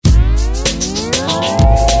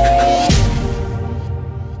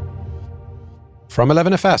From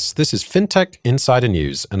 11FS, this is FinTech Insider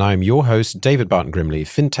News, and I'm your host, David Barton-Grimley,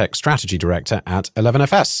 FinTech Strategy Director at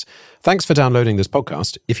 11FS. Thanks for downloading this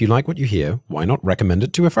podcast. If you like what you hear, why not recommend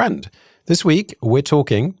it to a friend? This week, we're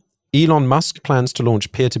talking Elon Musk plans to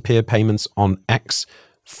launch peer-to-peer payments on X,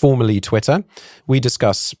 formerly Twitter. We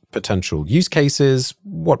discuss potential use cases,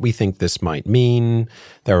 what we think this might mean,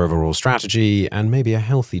 their overall strategy, and maybe a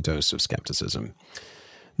healthy dose of skepticism.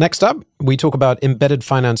 Next up, we talk about embedded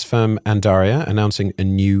finance firm Andaria announcing a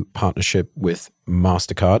new partnership with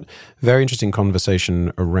MasterCard. Very interesting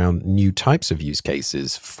conversation around new types of use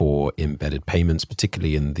cases for embedded payments,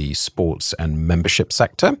 particularly in the sports and membership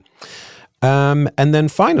sector. And then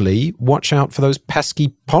finally, watch out for those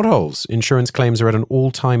pesky potholes. Insurance claims are at an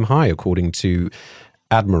all-time high, according to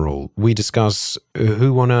Admiral. We discuss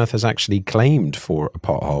who on earth has actually claimed for a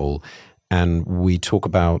pothole, and we talk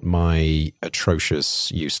about my atrocious,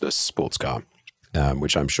 useless sports car,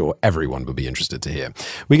 which I'm sure everyone will be interested to hear.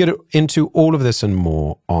 We get into all of this and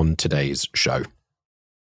more on today's show.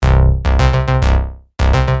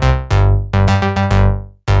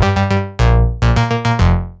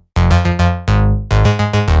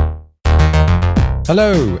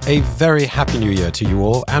 Hello, a very happy new year to you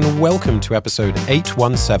all, and welcome to episode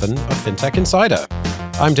 817 of FinTech Insider.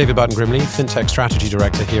 I'm David Barton-Grimley, FinTech Strategy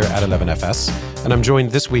Director here at 11FS, and I'm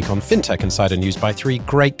joined this week on FinTech Insider News by three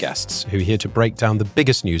great guests who are here to break down the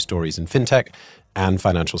biggest news stories in FinTech and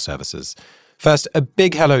financial services. First, a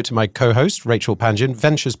big hello to my co-host, Rachel Pangian,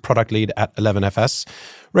 Ventures Product Lead at 11FS.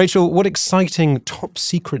 Rachel, what exciting top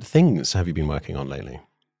secret things have you been working on lately?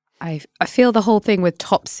 I feel the whole thing with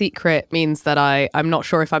top secret means that I'm not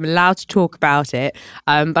sure if I'm allowed to talk about it,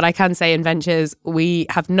 but I can say in Ventures, we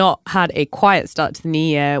have not had a quiet start to the new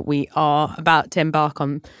year. We are about to embark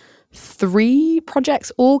on 3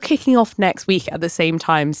 projects, all kicking off next week at the same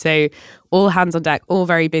time. So all hands on deck, all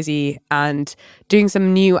very busy and doing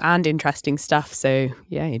some new and interesting stuff. So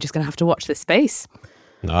yeah, you're just going to have to watch this space.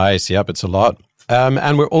 Nice. Yep, it's a lot.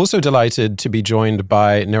 And we're also delighted to be joined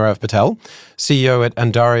by Nirav Patel, CEO at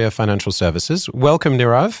Andaria Financial Services. Welcome,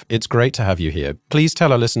 Nirav. It's great to have you here. Please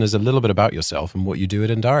tell our listeners a little bit about yourself and what you do at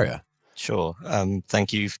Andaria. Sure.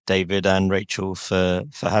 Thank you, David and Rachel, for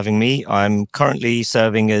having me. I'm currently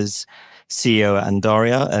serving as CEO at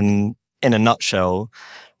Andaria, and in a nutshell,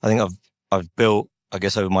 I think I've built, I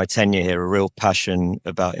guess, over my tenure here, a real passion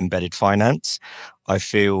about embedded finance. I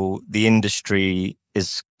feel the industry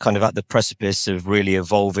is kind of at the precipice of really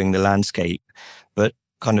evolving the landscape, but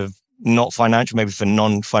kind of not financial, maybe for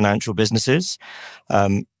non-financial businesses.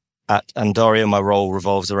 At Andaria, my role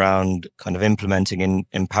revolves around kind of implementing and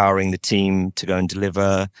empowering the team to go and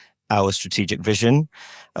deliver our strategic vision.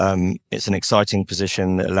 It's an exciting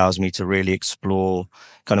position that allows me to really explore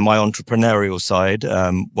kind of my entrepreneurial side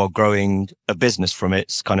while growing a business from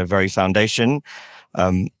its kind of very foundation.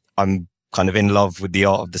 I'm kind of in love with the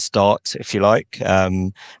art of the start, if you like,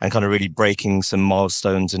 and kind of really breaking some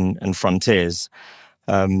milestones and frontiers.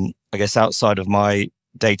 I guess outside of my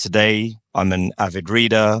day-to-day, I'm an avid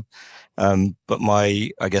reader, but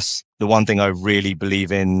I guess the one thing I really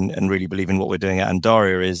believe in and really believe in what we're doing at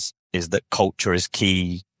Andaria is that culture is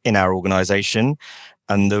key in our organization.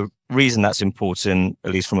 And the reason that's important,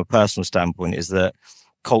 at least from a personal standpoint, is that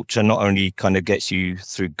culture not only kind of gets you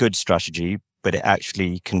through good strategy, but it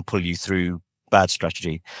actually can pull you through bad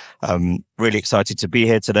strategy. Really excited to be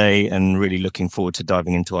here today and really looking forward to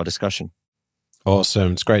diving into our discussion.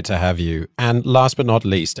 Awesome. It's great to have you. And last but not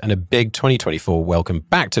least, and a big 2024 welcome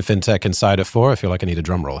back to FinTech Insider 4. I feel like I need a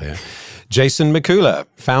drum roll here. Jason Mikula,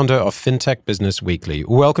 founder of FinTech Business Weekly.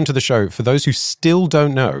 Welcome to the show. For those who still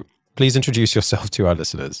don't know, please introduce yourself to our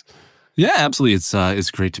listeners. Yeah, absolutely.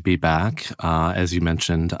 It's great to be back. As you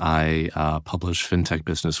mentioned, I publish FinTech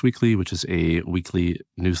Business Weekly, which is a weekly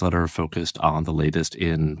newsletter focused on the latest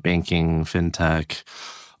in banking, FinTech,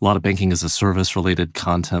 a lot of banking as a service related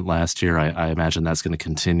content last year. I imagine that's going to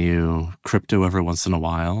continue. Crypto every once in a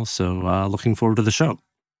while. So looking forward to the show.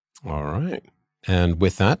 All right. And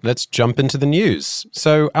with that, let's jump into the news.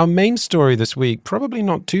 So our main story this week, probably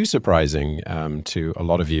not too surprising to a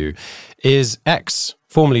lot of you, is X,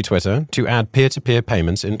 formerly Twitter, to add peer-to-peer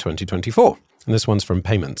payments in 2024. And this one's from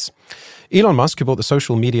Payments. Elon Musk, who bought the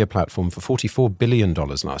social media platform for $44 billion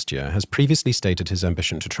last year, has previously stated his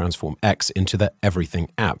ambition to transform X into the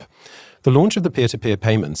everything app. The launch of the peer-to-peer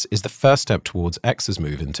payments is the first step towards X's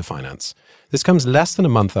move into finance. This comes less than a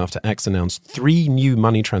month after X announced 3 new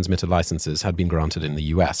money transmitter licenses had been granted in the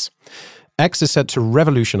US. X is set to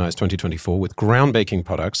revolutionize 2024 with groundbreaking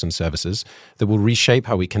products and services that will reshape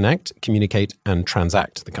how we connect, communicate, and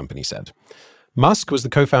transact, the company said. Musk was the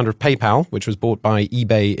co-founder of PayPal, which was bought by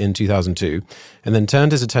eBay in 2002, and then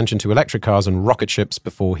turned his attention to electric cars and rocket ships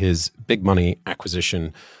before his big money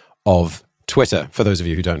acquisition of Twitter, for those of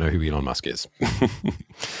you who don't know who Elon Musk is.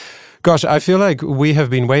 Gosh, I feel like we have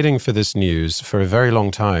been waiting for this news for a very long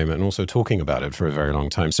time and also talking about it for a very long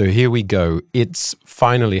time. So here we go. It's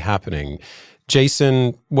finally happening.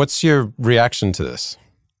 Jason, what's your reaction to this?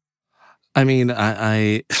 I mean,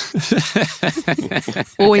 I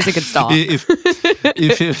always a good start.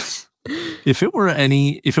 If it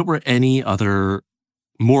were any other,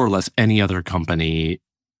 more or less any other company,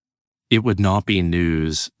 it would not be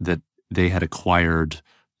news that they had acquired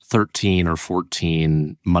 13 or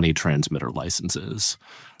 14 money transmitter licenses,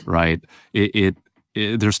 right?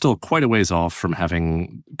 They're still quite a ways off from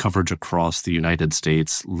having coverage across the United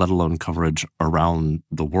States, let alone coverage around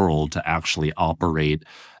the world to actually operate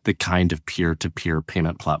the kind of peer-to-peer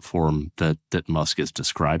payment platform that Musk is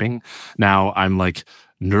describing. Now, I'm like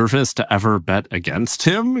nervous to ever bet against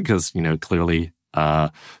him because, clearly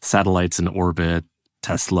satellites in orbit,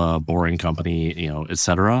 Tesla, Boring Company, et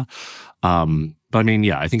cetera. But I mean,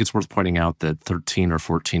 yeah, I think it's worth pointing out that 13 or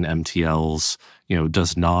 14 MTLs,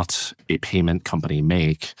 does not a payment company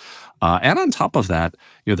make. And on top of that,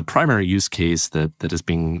 the primary use case that is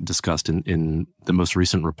being discussed in the most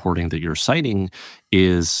recent reporting that you're citing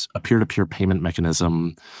is a peer-to-peer payment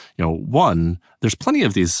mechanism. One, there's plenty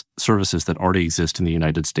of these services that already exist in the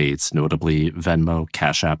United States, notably Venmo,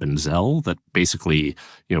 Cash App, and Zelle, that basically,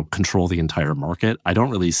 control the entire market. I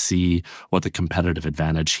don't really see what the competitive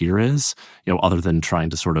advantage here is, other than trying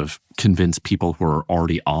to sort of convince people who are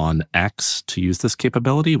already on X to use this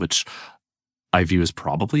capability, which I view as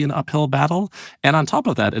probably an uphill battle. And on top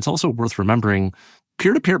of that, it's also worth remembering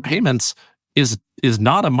peer-to-peer payments is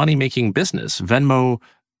not a money-making business. Venmo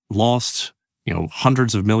lost,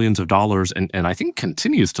 hundreds of millions of dollars and I think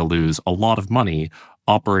continues to lose a lot of money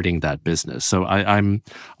operating that business. So I'm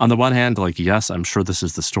on the one hand, like, yes, I'm sure this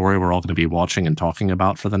is the story we're all going to be watching and talking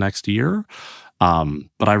about for the next year.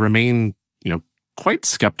 But I remain, quite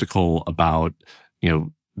skeptical about,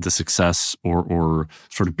 the success or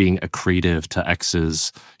sort of being accretive to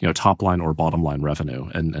X's, top line or bottom line revenue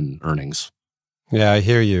and earnings. Yeah, I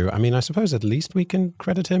hear you. I mean, I suppose at least we can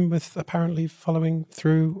credit him with apparently following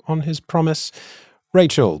through on his promise.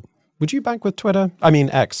 Rachel, would you bank with Twitter? I mean,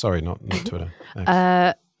 X, sorry, not Twitter.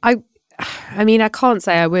 X. I mean, I can't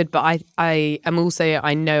say I would, but I am also,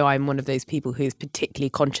 I know I'm one of those people who's particularly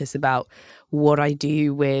conscious about what I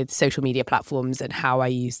do with social media platforms and how I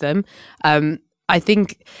use them. I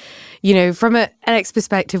think, from an X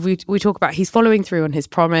perspective, we talk about he's following through on his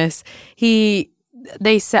promise.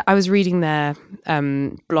 They said, I was reading their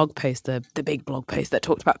blog post, the big blog post that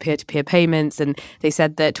talked about peer-to-peer payments, and they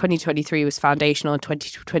said that 2023 was foundational and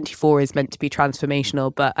 2024 is meant to be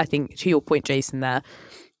transformational. But I think, to your point, Jason, there,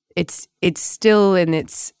 it's still in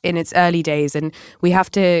its early days, and we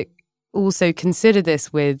have to also consider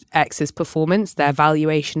this with X's performance. Their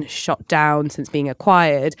valuation has shot down since being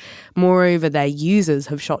acquired. Moreover, their users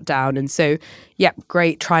have shot down. And so, yeah,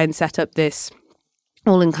 great, try and set up this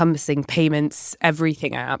all-encompassing payments,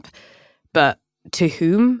 everything app. But to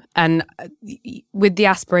whom? And with the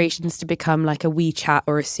aspirations to become like a WeChat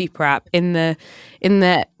or a super app in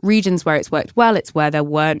the regions where it's worked well, it's where there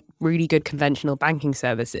weren't really good conventional banking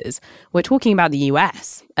services. We're talking about the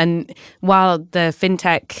US. And while the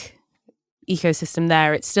fintech ecosystem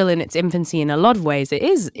there, it's still in its infancy in a lot of ways.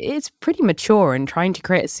 It's pretty mature, and trying to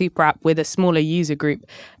create a super app with a smaller user group,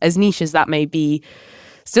 as niche as that may be,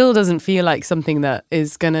 still doesn't feel like something that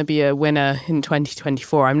is going to be a winner in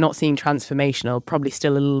 2024. I'm not seeing transformational, probably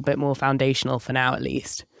still a little bit more foundational for now at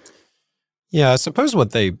least. Yeah, I suppose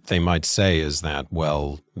what they might say is that,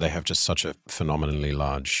 well, they have just such a phenomenally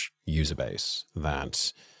large user base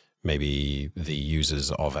that maybe the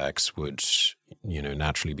users of X would,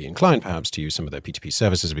 naturally be inclined perhaps to use some of their P2P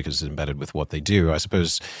services because it's embedded with what they do. I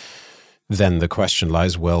suppose then the question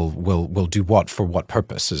lies, well, we'll do what for what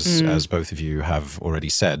purpose, as both of you have already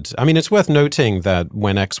said. I mean, it's worth noting that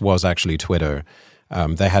when X was actually Twitter,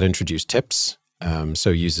 they had introduced tips, so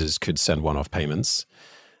users could send one-off payments.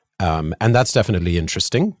 And that's definitely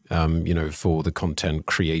interesting, for the content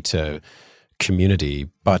creator community,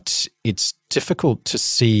 but it's difficult to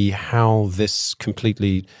see how this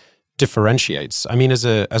completely differentiates. I mean, as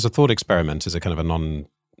a thought experiment, as a kind of a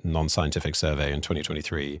non-scientific survey in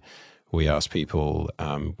 2023, we asked people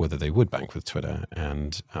whether they would bank with Twitter,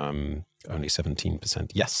 and only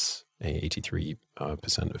 17% yes,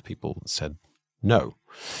 83% of people said no.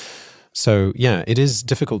 So yeah, it is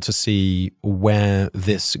difficult to see where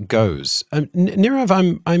this goes.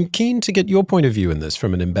 Nirav, I'm keen to get your point of view in this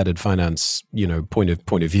from an embedded finance, point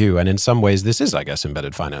of view. And in some ways, this is, I guess,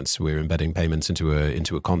 embedded finance. We're embedding payments into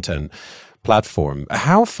a content platform.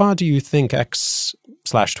 How far do you think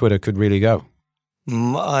X/Twitter could really go?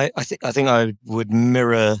 I think I would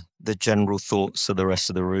mirror the general thoughts of the rest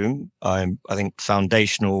of the room. I think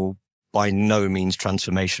foundational, by no means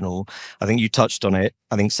transformational. I think you touched on it.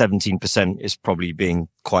 I think 17% is probably being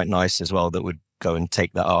quite nice as well, that would go and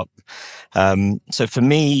take that up. So for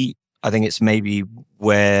me, I think it's maybe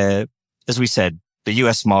where, as we said, the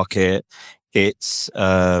US market, it's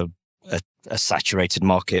a saturated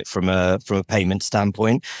market from a payment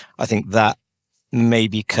standpoint. I think that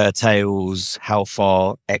maybe curtails how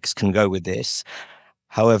far X can go with this.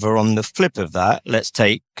 However, on the flip of that, let's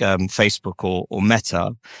take Facebook or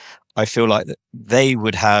Meta. I feel like that they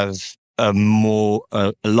would have a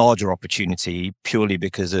larger opportunity purely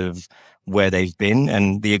because of where they've been.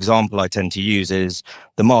 And the example I tend to use is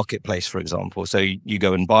the marketplace, for example. So you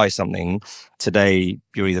go and buy something today,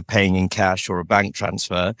 you're either paying in cash or a bank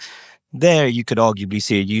transfer. There, you could arguably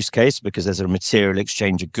see a use case because there's a material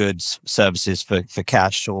exchange of goods, services for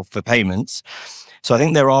cash or for payments. So I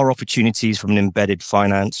think there are opportunities from an embedded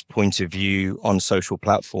finance point of view on social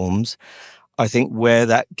platforms. I think where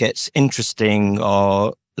that gets interesting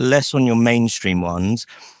are less on your mainstream ones.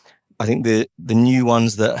 I think the new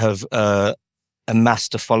ones that have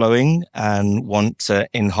amassed a following and want to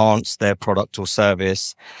enhance their product or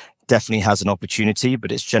service definitely has an opportunity,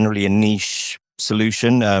 but it's generally a niche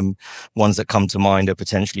solution. Ones that come to mind are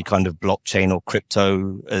potentially kind of blockchain or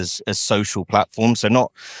crypto as social platforms. So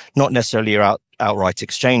not necessarily outright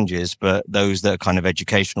exchanges, but those that are kind of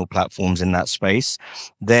educational platforms in that space.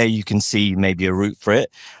 There you can see maybe a route for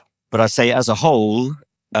it. But I say as a whole,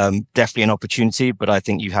 definitely an opportunity, but I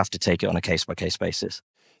think you have to take it on a case-by-case basis.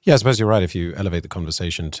 Yeah, I suppose you're right. If you elevate the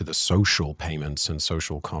conversation to the social payments and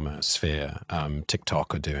social commerce sphere,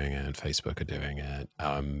 TikTok are doing it, Facebook are doing it.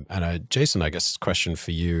 And Jason, I guess question for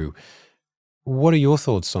you, what are your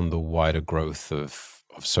thoughts on the wider growth of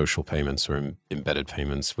social payments or embedded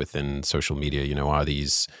payments within social media? Are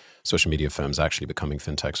these social media firms actually becoming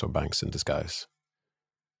fintechs or banks in disguise?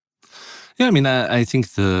 Yeah, I mean, I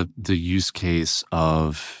think the use case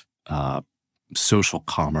of social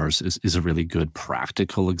commerce is a really good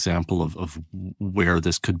practical example of where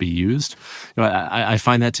this could be used. I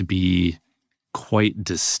find that to be quite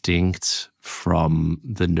distinct from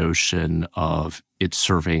the notion of it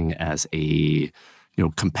serving as a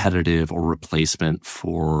competitive or replacement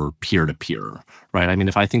for peer-to-peer, right? I mean,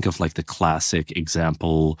 if I think of like the classic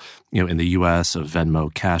example, in the US of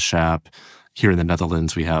Venmo, Cash App, here in the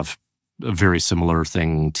Netherlands, we have a very similar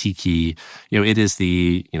thing, Tiki. It is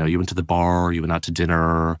you went to the bar, you went out to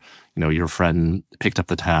dinner, your friend picked up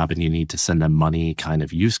the tab and you need to send them money kind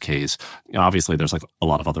of use case. Obviously, there's like a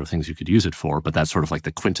lot of other things you could use it for, but that's sort of like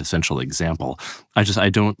the quintessential example. I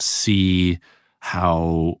don't see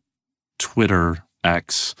how Twitter,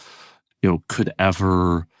 X, could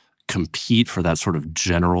ever compete for that sort of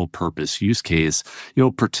general purpose use case,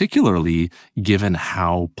 particularly given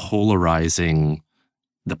how polarizing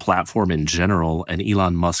the platform in general and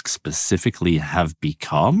Elon Musk specifically have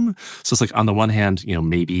become. So it's like, on the one hand,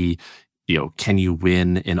 maybe, can you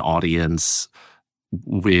win an audience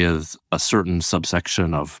with a certain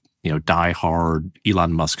subsection of, diehard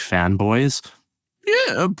Elon Musk fanboys?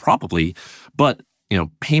 Yeah, probably. But,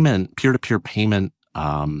 peer-to-peer payment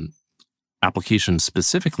applications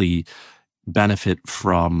specifically benefit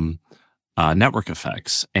from network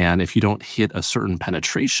effects. And if you don't hit a certain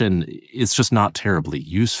penetration, it's just not terribly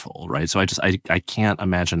useful, right? So I can't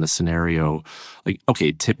imagine a scenario like,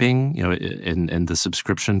 okay, tipping, and the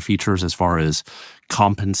subscription features as far as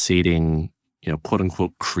compensating, quote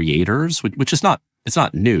unquote creators, which is not, it's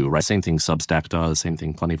not new, right? Same thing Substack does, same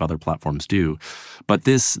thing plenty of other platforms do. But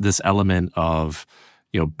this element of,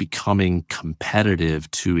 becoming competitive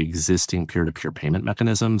to existing peer-to-peer payment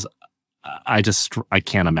mechanisms, I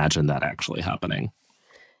can't imagine that actually happening.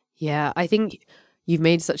 Yeah, I think you've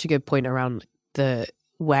made such a good point around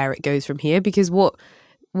where it goes from here, because what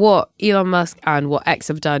Elon Musk and what X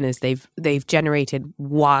have done is they've generated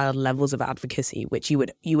wild levels of advocacy, which you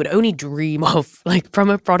would only dream of, like from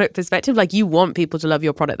a product perspective. Like, you want people to love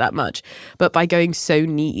your product that much, but by going so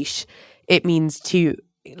niche, it means to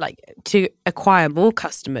acquire more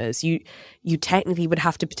customers, you technically would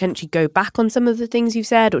have to potentially go back on some of the things you've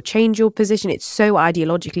said or change your position. It's so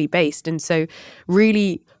ideologically based. And so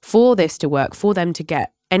really, for this to work, for them to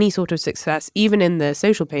get any sort of success, even in the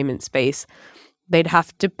social payment space, they'd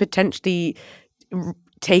have to potentially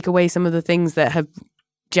take away some of the things that have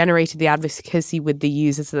generated the advocacy with the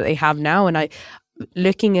users that they have now. And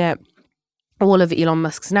looking at all of Elon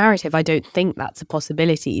Musk's narrative, I don't think that's a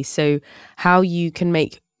possibility. So how you can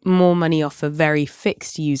make more money off a very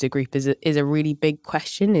fixed user group is a really big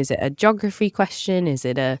question. Is it a geography question? Is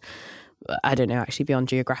it I don't know, actually beyond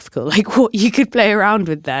geographical, like what you could play around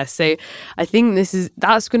with there. So I think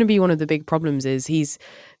that's going to be one of the big problems. Is he's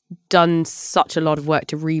done such a lot of work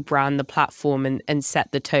to rebrand the platform and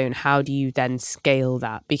set the tone. How do you then scale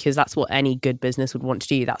that? Because that's what any good business would want to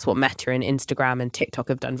do. That's what Meta and Instagram and TikTok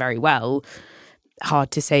have done very well.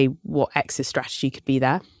 Hard to say what X's strategy could be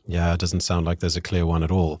there. Yeah, it doesn't sound like there's a clear one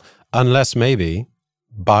at all. Unless maybe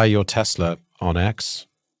buy your Tesla on X.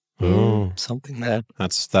 Something there.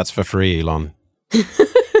 That's for free, Elon. I'm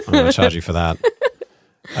going to charge you for that.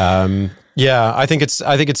 Yeah, I think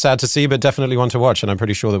it's sad to see, but definitely one to watch. And I'm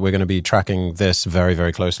pretty sure that we're going to be tracking this very,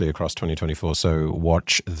 very closely across 2024. So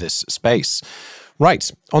watch this space.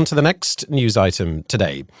 Right, on to the next news item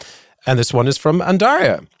today. And this one is from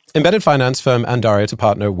Andaria. Embedded finance firm Andaria to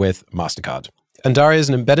partner with MasterCard. Andaria is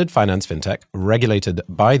an embedded finance fintech regulated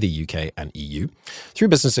by the UK and EU. Through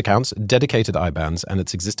business accounts, dedicated IBANs, and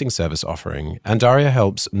its existing service offering, Andaria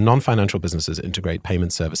helps non-financial businesses integrate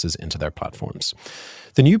payment services into their platforms.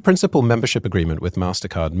 The new principal membership agreement with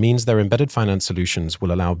MasterCard means their embedded finance solutions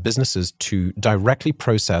will allow businesses to directly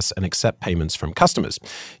process and accept payments from customers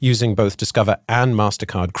using both Discover and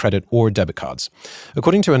MasterCard credit or debit cards.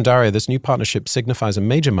 According to Andaria, this new partnership signifies a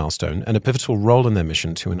major milestone and a pivotal role in their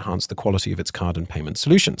mission to enhance the quality of its card and payment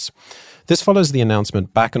solutions. This follows the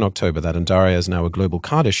announcement back in October that Andaria is now a global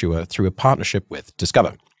card issuer through a partnership with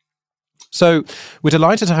Discover. So we're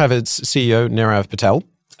delighted to have its CEO, Nirav Patel,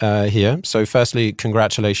 here. So firstly,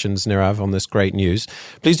 congratulations, Nirav, on this great news.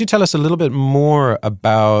 Please do tell us a little bit more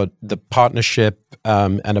about the partnership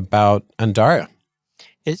and about Andaria.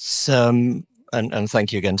 It's and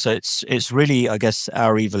thank you again. So it's really, I guess,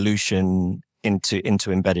 our evolution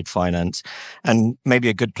into embedded finance. And maybe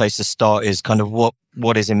a good place to start is kind of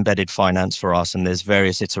what is embedded finance for us. And there's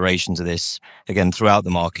various iterations of this, again, throughout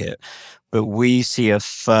the market. But we see a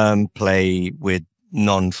firm play with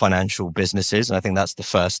non-financial businesses. And I think that's the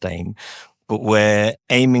first aim. But we're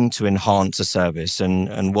aiming to enhance a service.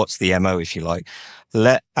 And what's the MO, if you like?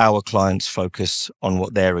 Let our clients focus on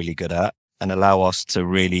what they're really good at and allow us to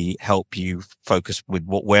really help you focus with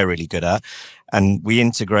what we're really good at. And we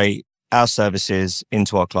integrate our services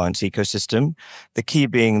into our client's ecosystem. The key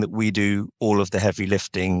being that we do all of the heavy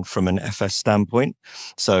lifting from an FS standpoint.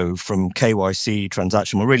 So from KYC,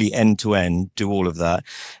 transaction, we're really end to end, do all of that.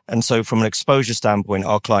 And so from an exposure standpoint,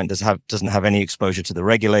 our client doesn't have any exposure to the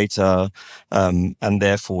regulator, and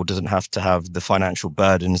therefore doesn't have to have the financial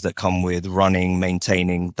burdens that come with running,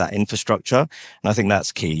 maintaining that infrastructure. And I think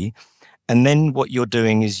that's key. And then what you're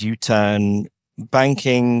doing is you turn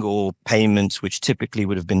banking or payments, which typically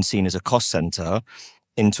would have been seen as a cost center,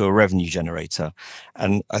 into a revenue generator.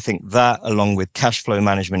 And I think that, along with cash flow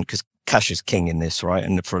management, because cash is king in this, right?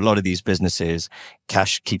 And for a lot of these businesses,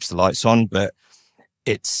 cash keeps the lights on, but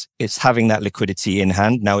it's having that liquidity in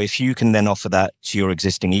hand. Now, if you can then offer that to your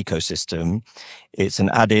existing ecosystem, it's an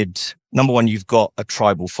added, number one, you've got a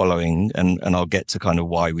tribal following, and I'll get to kind of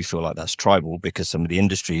why we feel like that's tribal, because some of the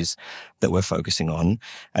industries that we're focusing on.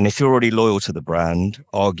 And if you're already loyal to the brand,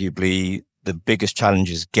 arguably the biggest challenge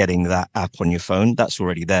is getting that app on your phone. That's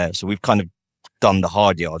already there. So we've kind of done the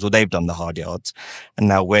hard yards, or they've done the hard yards. And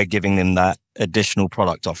now we're giving them that additional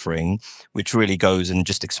product offering, which really goes and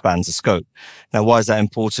just expands the scope. Now, why is that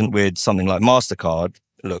important with something like MasterCard?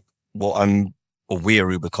 Look, we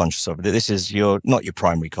are uber conscious of it. This is not your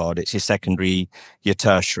primary card. It's your secondary, your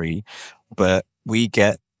tertiary, but we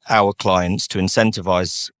get our clients to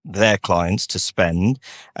incentivize their clients to spend.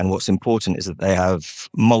 And what's important is that they have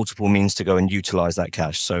multiple means to go and utilize that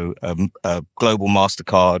cash. So a global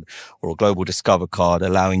MasterCard or a global Discover card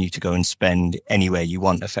allowing you to go and spend anywhere you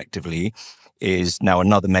want effectively is now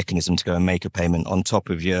another mechanism to go and make a payment on top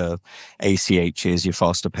of your ACHs, your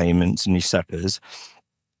faster payments and your SEPAs.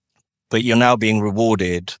 But you're now being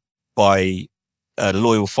rewarded by a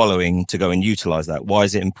loyal following to go and utilize that. Why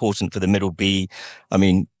is it important for the middle B? I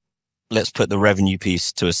mean, let's put the revenue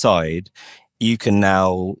piece to a side. You can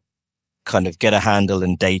now kind of get a handle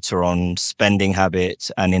and data on spending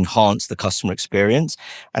habits and enhance the customer experience.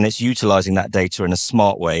 And it's utilizing that data in a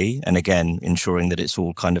smart way. And again, ensuring that it's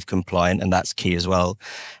all kind of compliant. And that's key as well.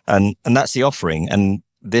 And that's the offering. And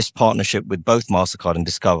this partnership with both MasterCard and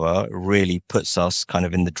Discover really puts us kind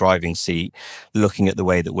of in the driving seat, looking at the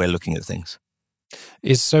way that we're looking at things.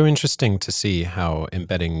 It's so interesting to see how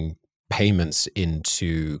embedding payments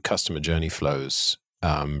into customer journey flows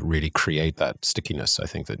really create that stickiness, I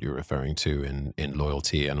think, that you're referring to in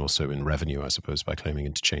loyalty and also in revenue, I suppose, by claiming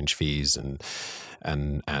interchange fees and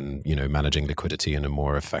managing liquidity in a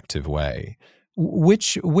more effective way.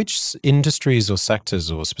 Which industries or sectors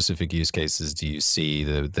or specific use cases do you see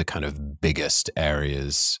the kind of biggest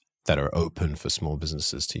areas that are open for small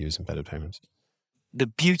businesses to use embedded payments? The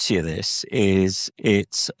beauty of this is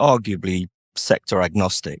it's arguably sector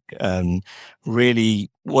agnostic. Really,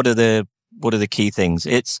 what are the key things?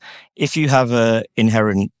 It's if you have a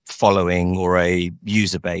inherent following or a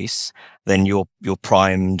user base, then you're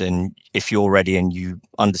primed, and if you're ready and you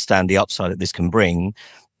understand the upside that this can bring,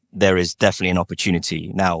 there is definitely an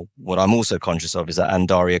opportunity. Now, what I'm also conscious of is that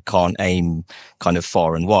Andaria can't aim kind of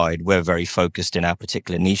far and wide. We're very focused in our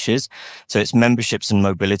particular niches. So it's memberships and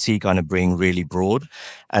mobility kind of being really broad.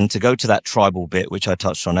 And to go to that tribal bit, which I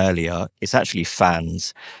touched on earlier, it's actually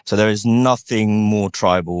fans. So there is nothing more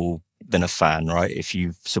tribal than a fan, right? If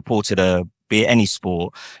you've supported be it any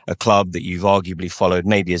sport, a club that you've arguably followed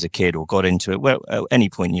maybe as a kid or got into it at any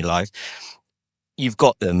point in your life, you've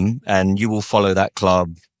got them and you will follow that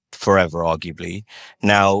club forever, arguably.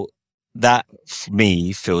 Now, that for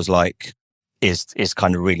me feels like is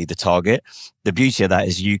kind of really the target. The beauty of that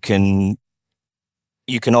is you can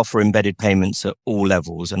offer embedded payments at all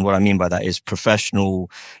levels. And what I mean by that is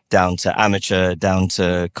professional down to amateur, down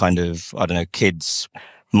to kind of, I don't know, kids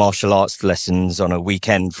martial arts lessons on a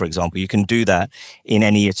weekend, for example. You can do that in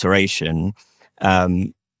any iteration,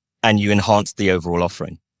 and you enhance the overall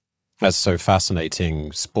offering. That's so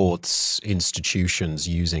fascinating. Sports institutions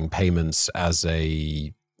using payments as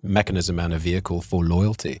a mechanism and a vehicle for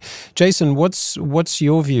loyalty. Jason, what's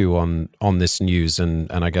your view on this news and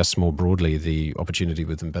I guess more broadly the opportunity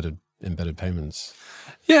with embedded payments?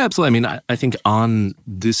 Yeah, absolutely. I mean, I think on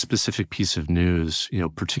this specific piece of news,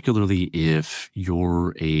 particularly if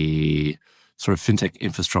you're a sort of fintech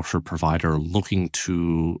infrastructure provider looking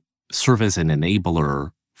to serve as an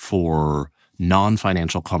enabler for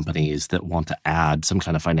non-financial companies that want to add some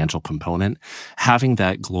kind of financial component, having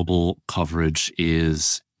that global coverage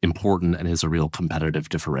is important and is a real competitive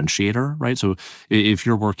differentiator, right? So if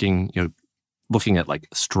you're working, looking at like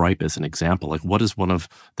Stripe as an example, like what is one of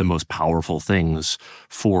the most powerful things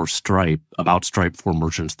for Stripe, about Stripe for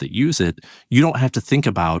merchants that use it? You don't have to think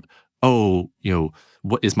about,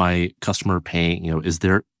 what is my customer paying? Is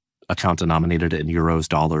their account denominated in euros,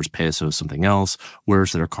 dollars, pesos, something else?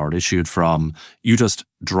 Where's their card issued from? You just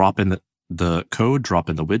drop in the code, drop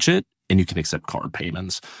in the widget, and you can accept card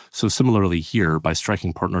payments. So similarly here, by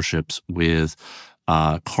striking partnerships with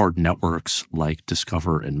card networks like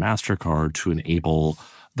Discover and MasterCard to enable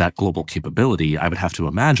that global capability, I would have to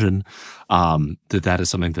imagine that is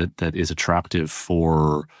something that is attractive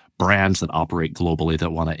for brands that operate globally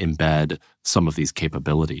that want to embed some of these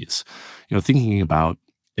capabilities. Thinking about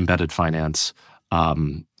embedded finance, at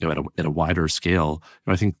a wider scale,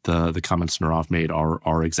 I think the comments Nirav made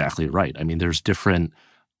are exactly right. I mean, there's different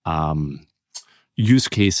use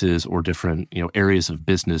cases or different areas of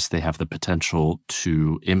business they have the potential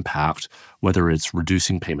to impact, whether it's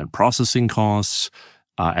reducing payment processing costs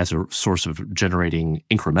as a source of generating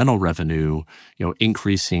incremental revenue,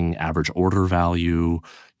 increasing average order value,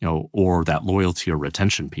 or that loyalty or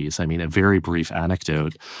retention piece. I mean, a very brief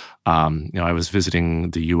anecdote. I was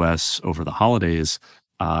visiting the U.S. over the holidays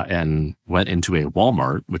and went into a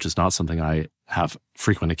Walmart, which is not something I have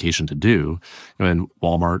frequent occasion to do. And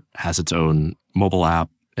Walmart has its own mobile app.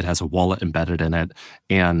 It has a wallet embedded in it.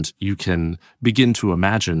 And you can begin to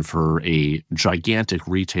imagine for a gigantic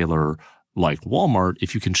retailer like Walmart,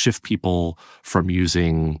 if you can shift people from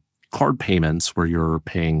using card payments where you're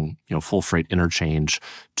paying, full freight interchange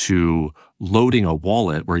to loading a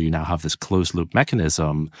wallet where you now have this closed loop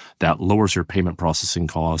mechanism that lowers your payment processing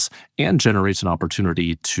costs and generates an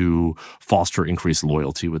opportunity to foster increased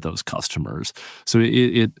loyalty with those customers. So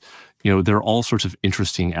there are all sorts of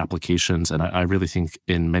interesting applications. And I really think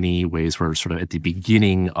in many ways we're sort of at the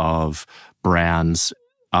beginning of brands,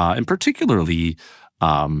 and particularly,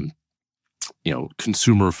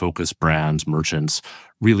 consumer-focused brands, merchants,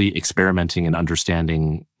 really experimenting and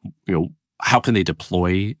understanding, how can they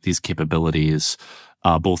deploy these capabilities,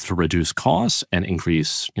 both to reduce costs and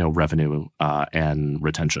increase, revenue and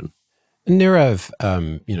retention. Nirav,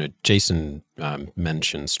 Jason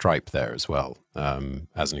mentioned Stripe there as well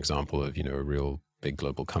as an example of, a real big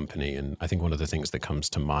global company. And I think one of the things that comes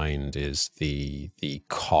to mind is the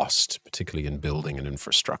cost, particularly in building an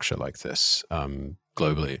infrastructure like this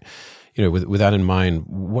globally. With that in mind,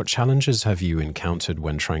 what challenges have you encountered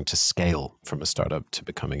when trying to scale from a startup to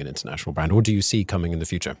becoming an international brand, or do you see coming in the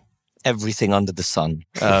future? everything under the sun.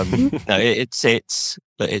 No,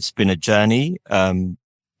 it's been a journey,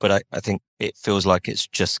 but I think it feels like it's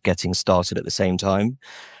just getting started at the same time.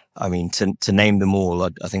 I mean, to name them all,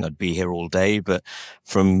 I think I'd be here all day, but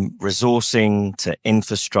from resourcing to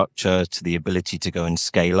infrastructure to the ability to go and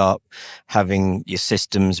scale up, having your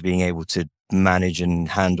systems being able to manage and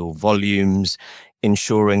handle volumes,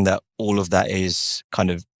 ensuring that all of that is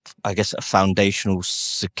kind of, I guess, a foundational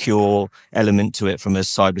secure element to it from a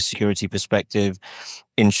cybersecurity perspective,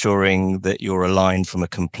 ensuring that you're aligned from a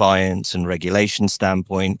compliance and regulation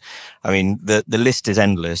standpoint. I mean, the list is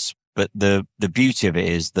endless. But the beauty of it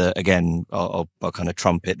is that, again, I'll kind of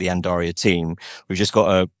trumpet the Andaria team. We've just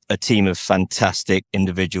got a team of fantastic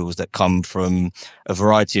individuals that come from a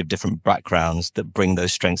variety of different backgrounds that bring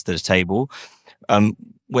those strengths to the table.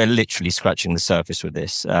 We're literally scratching the surface with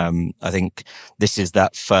this. I think this is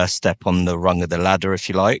that first step on the rung of the ladder, if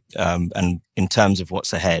you like. And in terms of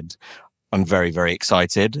what's ahead, I'm very, very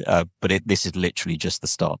excited. But this is literally just the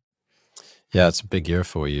start. Yeah, it's a big year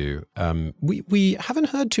for you. We haven't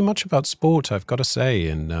heard too much about sport, I've got to say,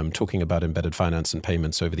 in talking about embedded finance and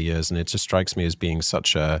payments over the years, and it just strikes me as being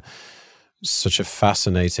such a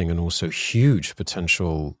fascinating and also huge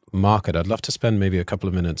potential market. I'd love to spend maybe a couple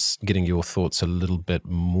of minutes getting your thoughts a little bit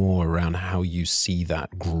more around how you see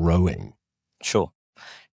that growing. Sure.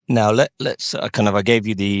 Now, let's I gave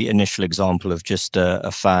you the initial example of just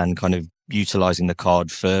a fan kind of utilizing the card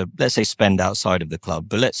for, let's say, spend outside of the club,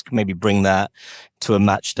 but let's maybe bring that to a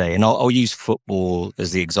match day. And I'll use football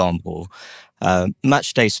as the example.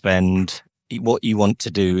 Match day spend, what you want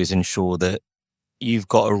to do is ensure that you've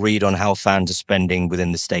got a read on how fans are spending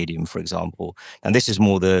within the stadium, for example. And this is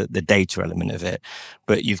more the data element of it.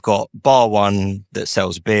 But you've got bar one that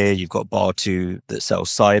sells beer, you've got bar two that sells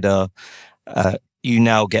cider. You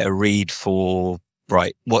now get a read for,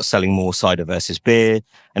 right, what's selling more, cider versus beer?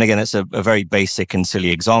 And again, that's a very basic and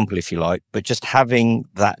silly example, if you like, but just having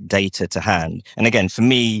that data to hand. And again, for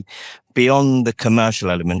me, beyond the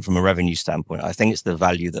commercial element from a revenue standpoint, I think it's the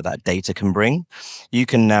value that data can bring. You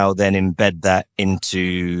can now then embed that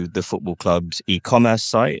into the football club's e-commerce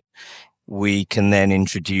site. We can then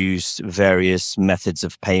introduce various methods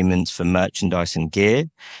of payments for merchandise and gear.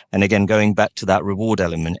 And again, going back to that reward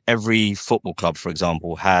element, every football club, for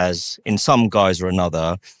example, has, in some guise or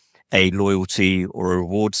another, a loyalty or a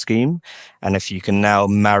reward scheme. And if you can now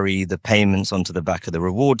marry the payments onto the back of the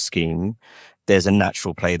reward scheme, there's a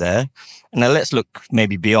natural play there. And now let's look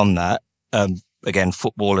maybe beyond that. Again,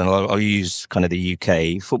 football, and I'll use kind of the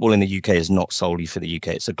UK. Football in the UK is not solely for the UK.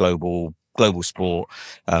 It's a global sport,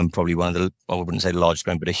 probably one of the, I wouldn't say the largest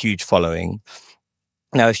brand, but a huge following.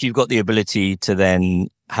 Now, if you've got the ability to then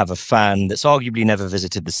have a fan that's arguably never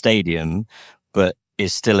visited the stadium, but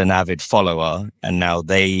is still an avid follower, and now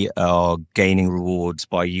they are gaining rewards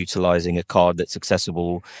by utilizing a card that's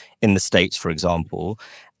accessible in the States, for example,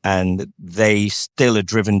 and they still are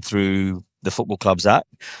driven through the football club's app,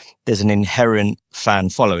 there's an inherent fan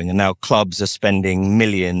following. And now clubs are spending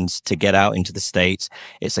millions to get out into the States.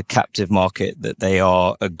 It's a captive market that they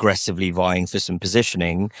are aggressively vying for some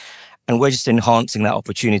positioning. And we're just enhancing that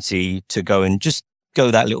opportunity to go and just go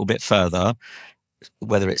that little bit further,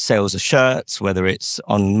 whether it's sales of shirts, whether it's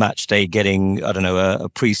on match day getting, I don't know, a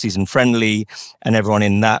pre-season friendly, and everyone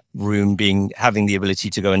in that room having the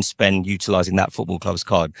ability to go and spend utilizing that football club's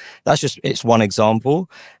card. It's one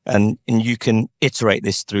example. And you can iterate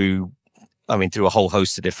this through a whole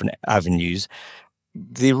host of different avenues.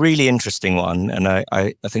 The really interesting one, and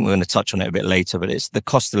I think we're going to touch on it a bit later, but it's the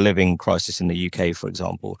cost of living crisis in the UK, for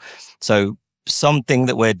example. So something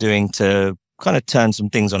that we're doing to kind of turn some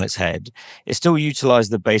things on its head. It still utilize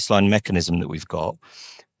the baseline mechanism that we've got,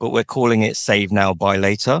 but we're calling it save now, buy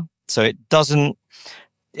later. So it doesn't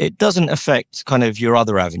affect kind of your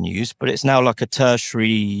other avenues, but it's now like a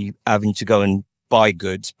tertiary avenue to go and buy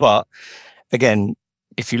goods. But again,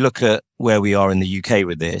 if you look at where we are in the UK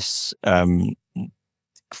with this,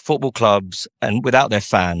 football clubs, and without their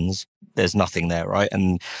fans, there's nothing there, right?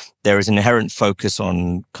 And there is an inherent focus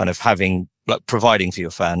on kind of providing for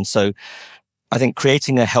your fans. So I think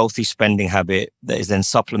creating a healthy spending habit that is then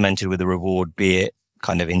supplemented with a reward, be it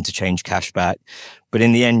kind of interchange cashback. But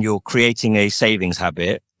in the end, you're creating a savings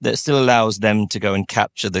habit that still allows them to go and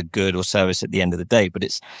capture the good or service at the end of the day. But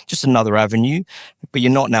it's just another avenue. But you're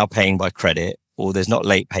not now paying by credit, or there's not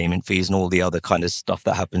late payment fees and all the other kind of stuff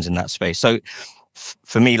that happens in that space. So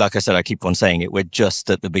for me, like I said, I keep on saying it, we're just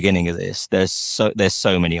at the beginning of this. There's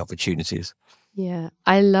so many opportunities. Yeah,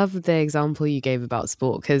 I love the example you gave about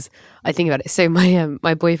sport because I think about it. So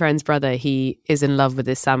my boyfriend's brother, he is in love with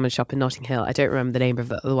this sandwich shop in Notting Hill. I don't remember the name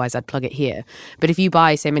of it, otherwise I'd plug it here. But if you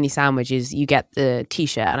buy so many sandwiches, you get the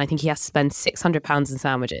T-shirt, and I think he has to spend £600 in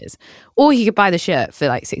sandwiches, or he could buy the shirt for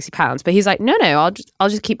like £60. But he's like, no, I'll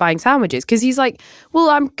just keep buying sandwiches because he's like,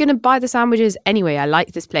 well, I'm gonna buy the sandwiches anyway. I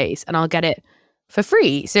like this place, and I'll get it for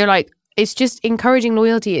free. So like, it's just encouraging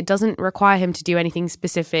loyalty. It doesn't require him to do anything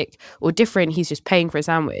specific or different. He's just paying for a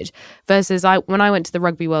sandwich. Versus when I went to the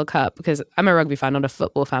Rugby World Cup, because I'm a rugby fan, not a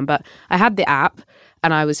football fan, but I had the app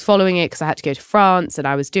and I was following it because I had to go to France and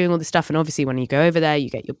I was doing all this stuff. And obviously when you go over there, you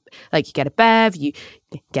get you get a bev, you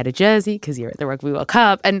get a jersey because you're at the Rugby World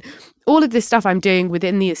Cup, and all of this stuff I'm doing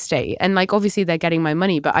within the estate. And like, obviously they're getting my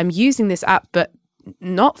money, but I'm using this app, but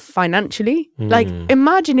not financially. Like,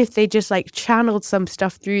 imagine if they just like channeled some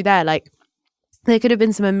stuff through there. Like, there could have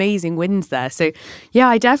been some amazing wins there. So yeah,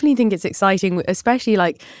 I definitely think it's exciting, especially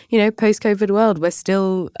like, post-COVID world, we're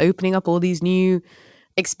still opening up all these new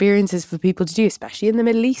experiences for people to do, especially in the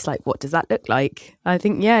Middle East. Like, what does that look like? I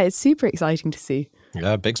think, yeah, it's super exciting to see.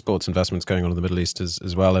 Yeah, big sports investments going on in the Middle East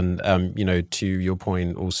as well. And, to your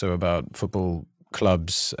point also about football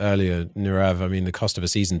clubs earlier, Nirav, I mean, the cost of a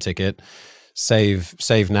season ticket,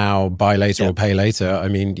 save now, buy later or pay later. I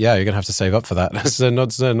mean, yeah, you're going to have to save up for that. That's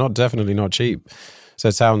definitely not cheap. So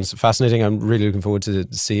it sounds fascinating. I'm really looking forward to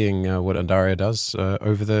seeing what Andaria does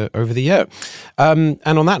over the year. And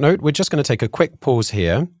on that note, we're just going to take a quick pause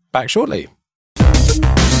here. Back shortly.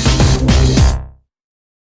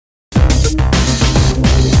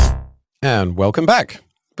 And welcome back.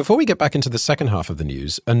 Before we get back into the second half of the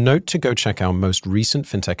news, a note to go check our most recent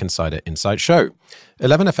FinTech Insider Insight show.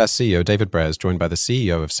 11FS CEO David Breyer is joined by the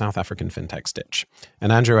CEO of South African FinTech Stitch,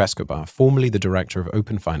 and Andrew Escobar, formerly the Director of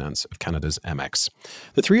Open Finance of Canada's MX.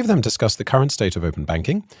 The three of them discuss the current state of open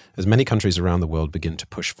banking, as many countries around the world begin to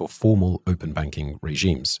push for formal open banking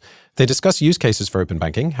regimes. They discuss use cases for open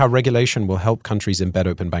banking, how regulation will help countries embed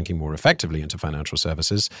open banking more effectively into financial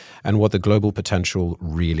services, and what the global potential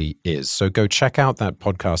really is. So go check out that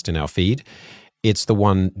podcast in our feed. It's the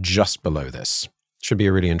one just below this. Should be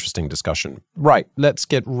a really interesting discussion. Right, let's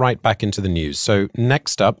get right back into the news. So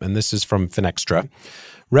next up, and this is from Finextra,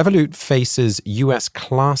 Revolut faces US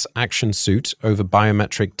class action suit over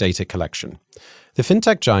biometric data collection. The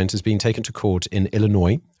fintech giant is being taken to court in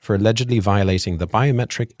Illinois for allegedly violating the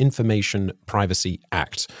Biometric Information Privacy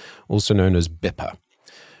Act, also known as BIPA.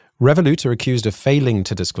 Revolut are accused of failing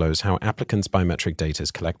to disclose how applicants' biometric data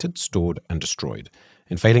is collected, stored, and destroyed,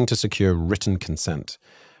 and failing to secure written consent.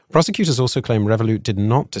 Prosecutors also claim Revolut did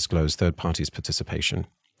not disclose third parties' participation.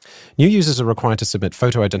 New users are required to submit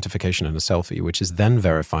photo identification and a selfie, which is then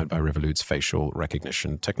verified by Revolut's facial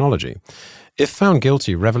recognition technology. If found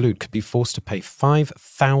guilty, Revolut could be forced to pay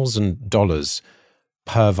 $5,000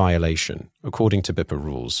 per violation, according to BIPA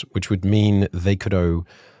rules, which would mean they could owe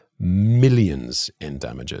millions in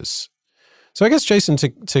damages. So I guess, Jason,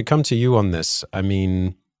 to come to you on this, I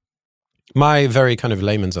mean, my very kind of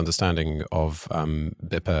layman's understanding of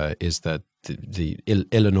BIPA is that the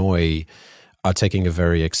Illinois are taking a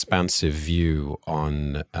very expansive view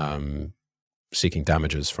on seeking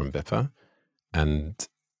damages from BIPA. And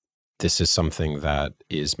this is something that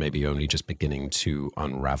is maybe only just beginning to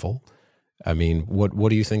unravel. I mean, what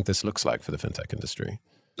do you think this looks like for the fintech industry?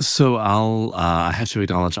 So I have to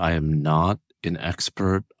acknowledge I am not an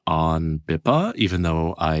expert on BIPA, even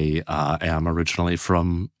though I am originally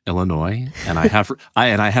from Illinois, and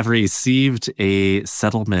I have received a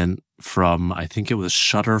settlement from, I think it was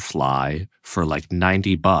Shutterfly, for like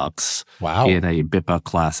 $90. Wow. In a BIPA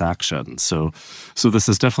class action. So this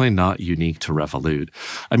is definitely not unique to Revolut.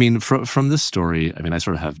 I mean, from this story, I mean, I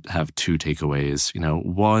sort of have two takeaways.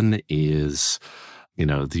 One is,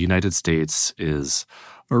 the United States is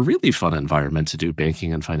a really fun environment to do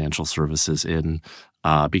banking and financial services in,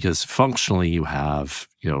 because functionally you have,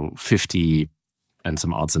 50 and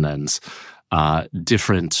some odds and ends,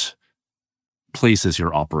 different places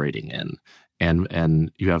you're operating in. And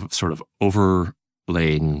you have sort of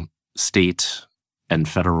overlaying state and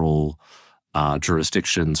federal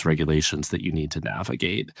jurisdictions, regulations that you need to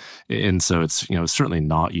navigate. And so it's, certainly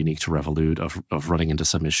not unique to Revolut of running into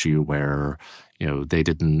some issue where, they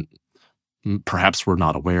perhaps were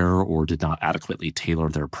not aware or did not adequately tailor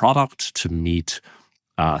their product to meet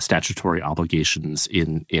statutory obligations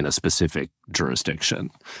in a specific jurisdiction.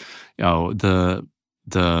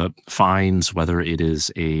 The fines, whether it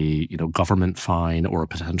is a government fine or a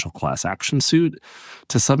potential class action suit,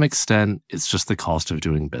 to some extent, it's just the cost of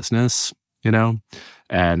doing business. you know?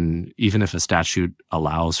 And even if a statute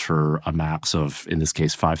allows for a max of, in this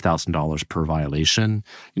case, $5,000 per violation,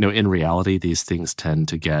 in reality, these things tend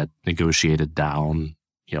to get negotiated down,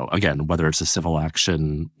 again, whether it's a civil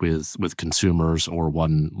action with consumers or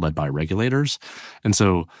one led by regulators. And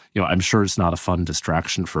so, I'm sure it's not a fun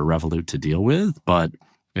distraction for Revolut to deal with, but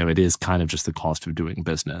it is kind of just the cost of doing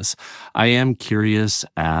business. I am curious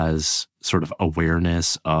as sort of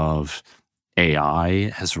awareness of AI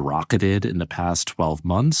has rocketed in the past 12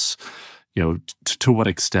 months, to what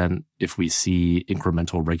extent, if we see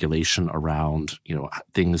incremental regulation around,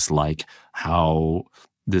 things like how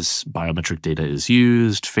this biometric data is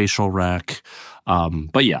used, facial rec.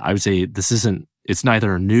 But yeah, I would say it's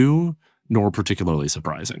neither new nor particularly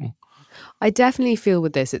surprising. I definitely feel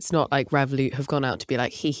with this, it's not like Revolut have gone out to be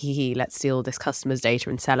like, let's steal this customer's data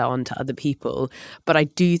and sell it on to other people. But I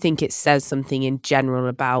do think it says something in general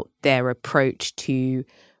about their approach to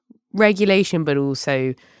regulation, but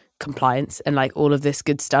also compliance and like all of this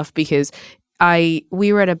good stuff. Because we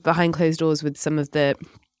were at a behind closed doors with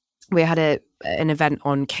we had an event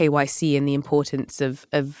on KYC and the importance of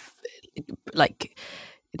like,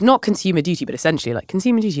 not consumer duty, but essentially like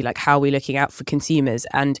consumer duty, like how we're looking out for consumers.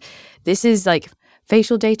 And this is like,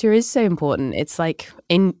 facial data is so important. It's like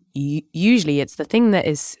usually it's the thing that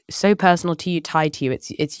is so personal to you, tied to you.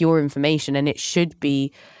 It's your information, and it should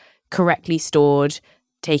be correctly stored,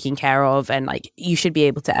 taken care of, and like you should be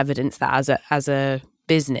able to evidence that as a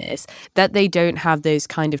business. That they don't have those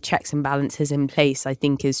kind of checks and balances in place, I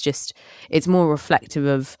think is just, it's more reflective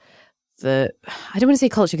of I don't want to say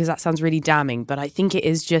culture because that sounds really damning, but I think it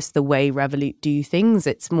is just the way Revolut do things.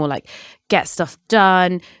 It's more like get stuff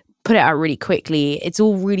done, put it out really quickly. It's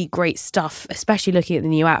all really great stuff, especially looking at the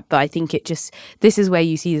new app. But I think this is where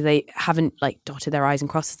you see they haven't like dotted their I's and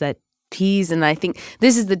crossed their T's. And I think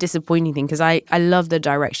this is the disappointing thing, because I love the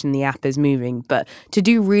direction the app is moving. But to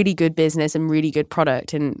do really good business and really good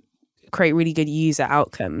product and create really good user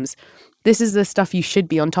outcomes, this is the stuff you should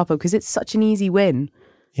be on top of, because it's such an easy win.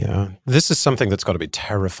 Yeah, this is something that's got to be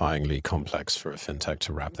terrifyingly complex for a fintech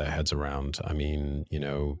to wrap their heads around. I mean,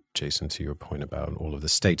 Jason, to your point about all of the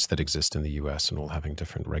states that exist in the US and all having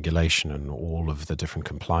different regulation and all of the different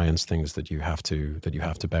compliance things that you have to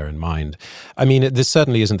bear in mind. I mean, this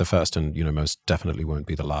certainly isn't the first, and most definitely won't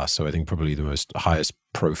be the last. So I think probably the most highest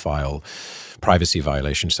profile privacy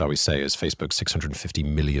violation, shall we say, is Facebook's $650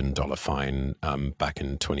 million fine back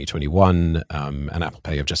in 2021. And Apple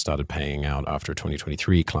Pay have just started paying out after a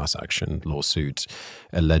 2023 class action lawsuit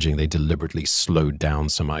alleging they deliberately slowed down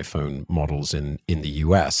some iPhone models in the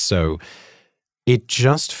US. So it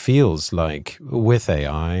just feels like with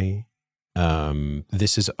AI,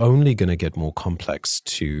 this is only going to get more complex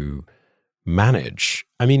to manage.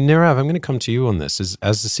 I mean, Nirav, I'm going to come to you on this as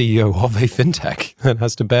the CEO of a fintech that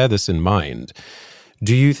has to bear this in mind.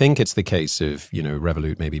 Do you think it's the case of,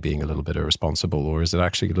 Revolut maybe being a little bit irresponsible, or is it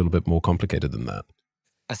actually a little bit more complicated than that?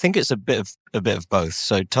 I think it's a bit of both.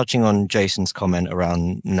 So touching on Jason's comment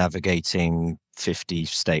around navigating 50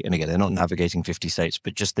 states, and again, they're not navigating 50 states,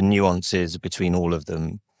 but just the nuances between all of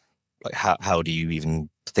them. Like how do you even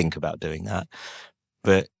think about doing that?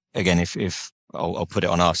 But again, if I'll put it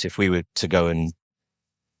on us, if we were to go and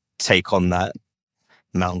take on that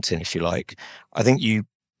mountain, if you like, I think you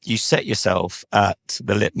set yourself at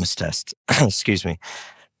the litmus test. Excuse me.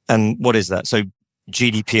 And what is that? So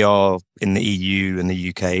GDPR in the EU and the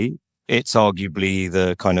UK, it's arguably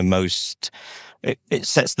the kind of most, it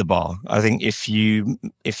sets the bar. I think if you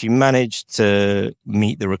manage to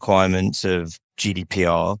meet the requirements of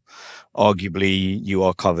GDPR, arguably you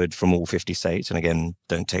are covered from all 50 states. And again,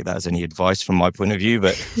 don't take that as any advice from my point of view,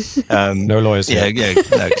 but no lawyers here. Yeah,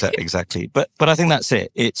 no, exactly. But I think that's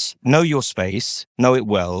it. It's know your space, know it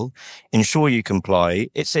well, ensure you comply.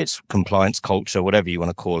 It's compliance culture, whatever you want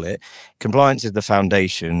to call it. Compliance is the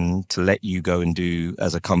foundation to let you go and do,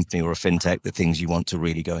 as a company or a fintech, the things you want to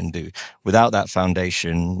really go and do. Without that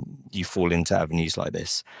foundation, you fall into avenues like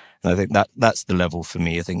this. And I think that's the level for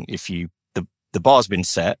me. I think if the bar's been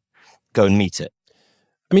set, go and meet it.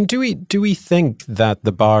 I mean, do we think that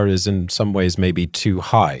the bar is in some ways maybe too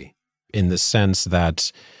high, in the sense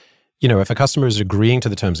that, if a customer is agreeing to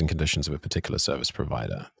the terms and conditions of a particular service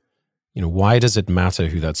provider, why does it matter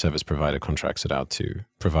who that service provider contracts it out to,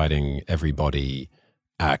 providing everybody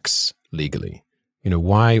acts legally?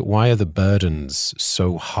 Why are the burdens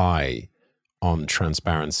so high on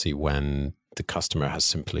transparency when the customer has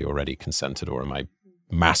simply already consented? Or am I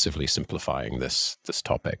massively simplifying this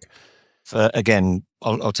topic? Again,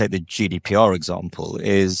 I'll take the GDPR example,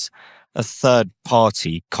 is a third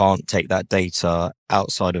party can't take that data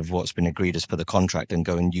outside of what's been agreed as per the contract and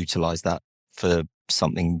go and utilize that for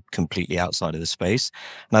something completely outside of the space.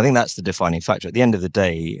 And I think that's the defining factor. At the end of the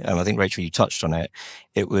day, I think, Rachel, you touched on it.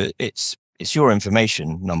 It's your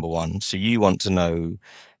information, number one. So you want to know,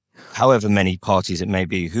 however many parties it may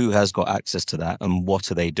be, who has got access to that and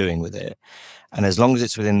what are they doing with it. And as long as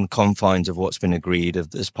it's within confines of what's been agreed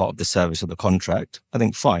as part of the service or the contract, I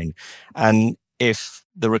think fine. And if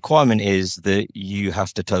the requirement is that you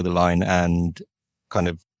have to toe the line and kind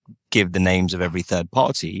of give the names of every third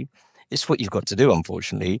party, it's what you've got to do,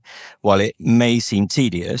 unfortunately. While it may seem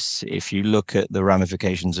tedious, if you look at the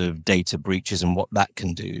ramifications of data breaches and what that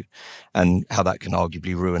can do and how that can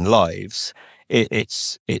arguably ruin lives,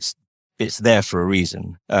 it's there for a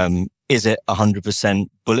reason. Is it 100%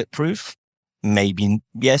 bulletproof? Maybe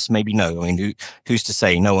yes, maybe no. I mean, who's to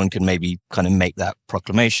say? No one can maybe kind of make that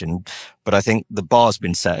proclamation. But I think the bar's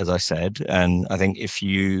been set, as I said. And I think if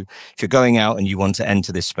you're going out and you want to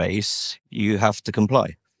enter this space, you have to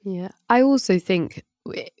comply. Yeah. I also think,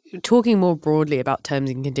 talking more broadly about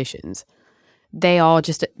terms and conditions, they're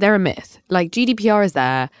a myth. Like, GDPR is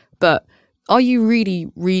there, but are you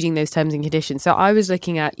really reading those terms and conditions? So I was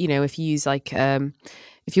looking at, if you use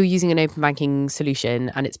if you're using an open banking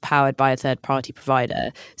solution and it's powered by a third party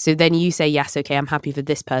provider, so then you say, yes, okay, I'm happy for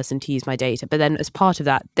this person to use my data. But then as part of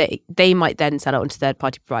that, they might then sell it onto third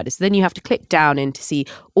party providers. So then you have to click down in to see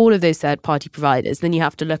all of those third party providers. Then you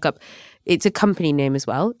have to look up, it's a company name as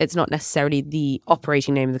well. It's not necessarily the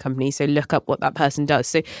operating name of the company. So look up what that person does.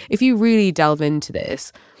 So if you really delve into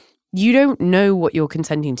this, you don't know what you're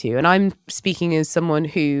consenting to. And I'm speaking as someone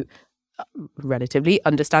who relatively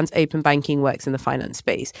understands open banking, works in the finance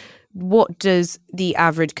space. What does the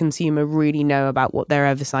average consumer really know about what they're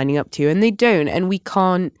ever signing up to? And they don't. And we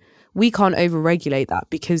can't over-regulate that,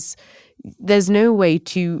 because there's no way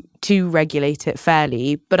to regulate it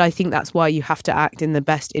fairly. But I think that's why you have to act in the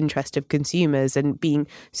best interest of consumers and being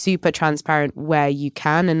super transparent where you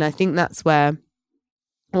can. And I think that's where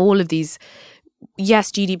all of these,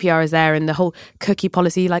 yes, GDPR is there and the whole cookie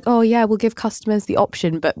policy, like, oh yeah, we'll give customers the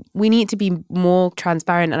option, but we need to be more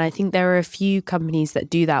transparent. And I think there are a few companies that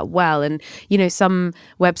do that well. And, some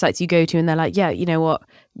websites you go to and they're like, yeah, you know what,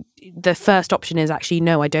 the first option is actually,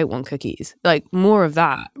 no, I don't want cookies. Like, more of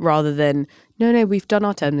that rather than, no, we've done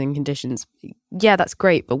our terms and conditions. Yeah, that's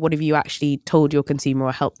great. But what have you actually told your consumer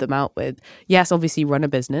or helped them out with? Yes, obviously run a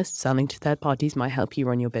business. Selling to third parties might help you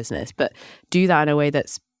run your business, but do that in a way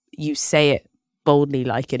that's, you say it boldly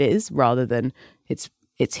like it is, rather than it's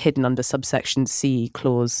hidden under subsection C,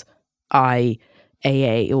 clause I,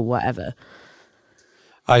 AA, or whatever.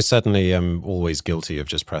 I certainly am always guilty of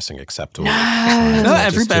just pressing accept all. No,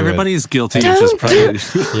 everybody is guilty of just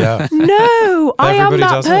pressing. Yeah. No, I am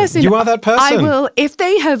that person. You are that person. I will, if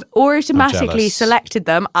they have automatically selected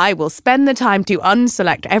them, I will spend the time to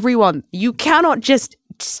unselect everyone. You cannot just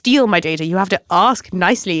steal my data. You have to ask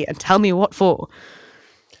nicely and tell me what for.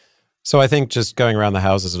 So I think just going around the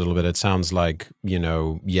houses a little bit, it sounds like,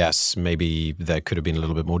 yes, maybe there could have been a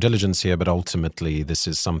little bit more diligence here, but ultimately this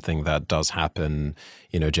is something that does happen.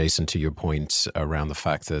 Jason, to your point around the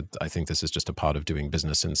fact that I think this is just a part of doing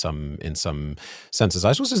business in some senses. I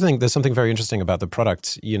also think there's something very interesting about the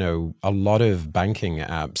product. A lot of banking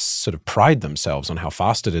apps sort of pride themselves on how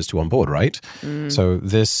fast it is to onboard, right? So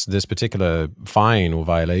this particular fine or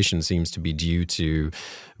violation seems to be due to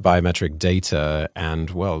biometric data. And,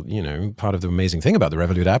 well, part of the amazing thing about the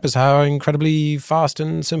Revolut app is how incredibly fast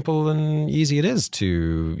and simple and easy it is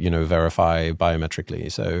to, verify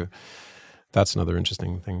biometrically. So that's another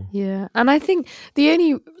interesting thing. Yeah. And I think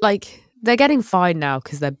they're getting fined now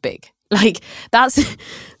because they're big. Like, that's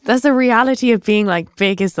the reality of being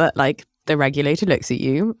big, is that the regulator looks at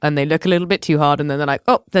you and they look a little bit too hard and then they're like,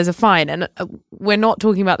 oh, there's a fine. And we're not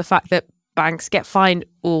talking about the fact that banks get fined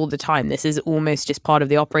all the time. This is almost just part of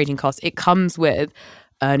the operating cost. It comes with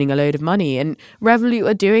earning a load of money. And Revolut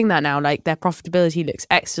are doing that now. Their profitability looks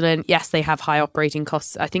excellent. Yes, they have high operating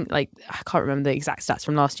costs. I think I can't remember the exact stats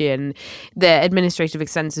from last year, and their administrative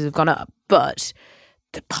expenses have gone up. But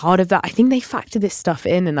the part of that, I think they factor this stuff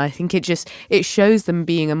in, and I think it shows them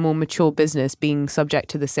being a more mature business, being subject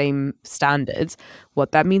to the same standards,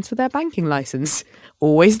 what that means for their banking license.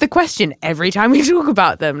 Always the question every time we talk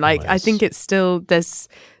about them. I think it's still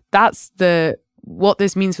what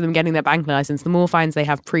this means for them getting their banking license. The more fines they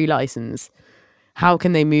have pre-license, how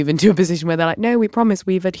can they move into a position where they're like, no, we promise,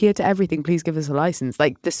 we've adhered to everything, please give us a license.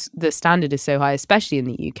 The standard is so high, especially in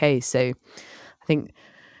the UK. So I think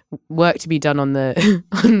work to be done on the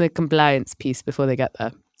on the compliance piece before they get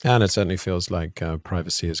there. And it certainly feels like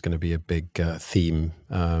privacy is going to be a big theme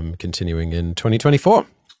continuing in 2024.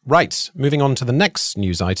 Right, moving on to the next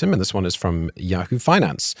news item, and this one is from Yahoo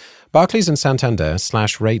Finance. Barclays and Santander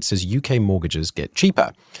slash rates as UK mortgages get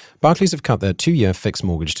cheaper. Barclays have cut their 2-year fixed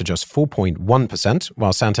mortgage to just 4.1%,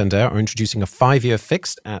 while Santander are introducing a 5-year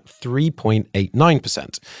fixed at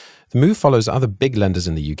 3.89%. The move follows other big lenders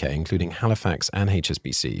in the UK, including Halifax and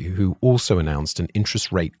HSBC, who also announced an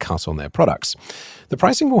interest rate cut on their products. The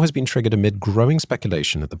pricing war has been triggered amid growing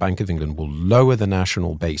speculation that the Bank of England will lower the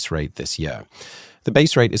national base rate this year. The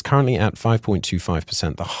base rate is currently at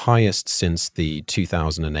 5.25%, the highest since the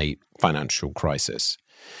 2008 financial crisis.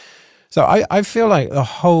 So I feel like the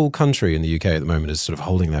whole country in the UK at the moment is sort of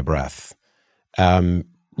holding their breath.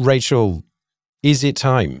 Rachel, is it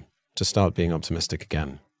time to start being optimistic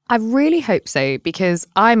again? I really hope so, because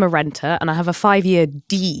I'm a renter and I have a 5-year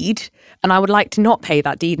deed and I would like to not pay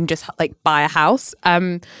that deed and just buy a house.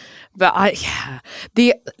 But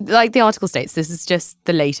the article states, this is just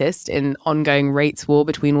the latest in ongoing rates war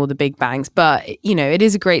between all the big banks. But, it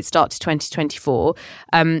is a great start to 2024.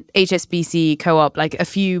 HSBC, Co-op, a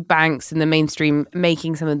few banks in the mainstream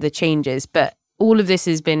making some of the changes. But all of this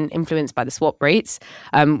has been influenced by the swap rates,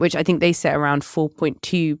 which I think they sit around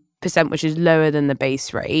 4.2%, which is lower than the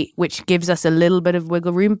base rate, which gives us a little bit of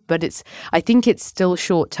wiggle room. But I think it's still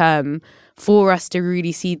short term for us to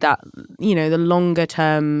really see that, the longer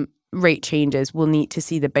term rate changes. We'll need to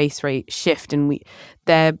see the base rate shift. And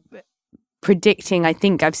they're predicting, I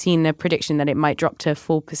think I've seen a prediction that it might drop to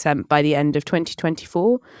 4% by the end of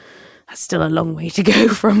 2024. That's still a long way to go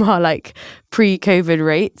from our pre-COVID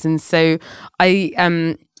rates. And so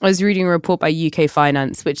I was reading a report by UK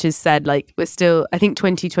Finance, which has said I think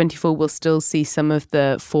 2024 will still see some of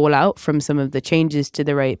the fallout from some of the changes to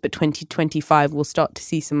the rate, but 2025 will start to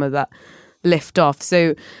see some of that lift off.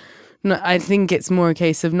 So I think it's more a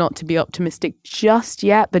case of not to be optimistic just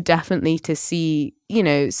yet, but definitely to see,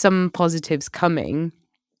 some positives coming.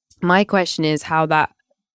 My question is how that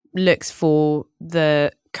looks for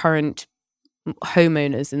the current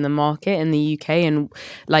homeowners in the market in the UK, and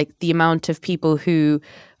the amount of people who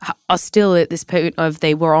are still at this point of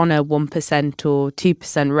they were on a 1% or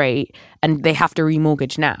 2% rate and they have to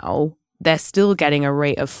remortgage now. They're still getting a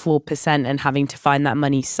rate of 4% and having to find that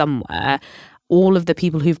money somewhere. All of the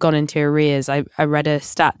people who've gone into arrears, I read a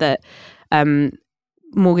stat that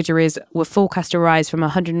mortgage arrears were forecast to rise from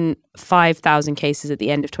 105,000 cases at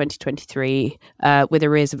the end of 2023, with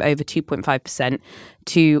arrears of over 2.5%,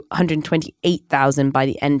 to 128,000 by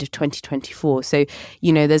the end of 2024. So,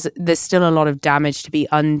 there's still a lot of damage to be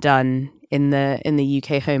undone in the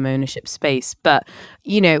UK home ownership space. But,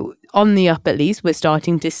 on the up at least, we're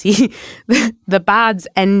starting to see the bads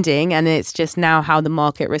ending, and it's just now how the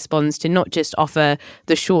market responds to not just offer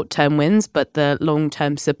the short-term wins, but the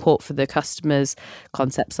long-term support for the customers.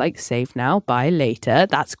 Concepts like save now, buy later.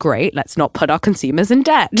 That's great. Let's not put our consumers in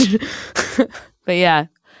debt. But yeah,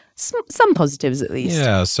 some positives at least.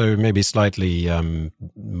 Yeah, so maybe slightly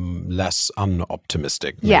less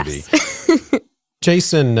unoptimistic, maybe. Yes.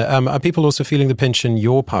 Jason, are people also feeling the pinch in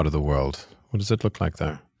your part of the world? What does it look like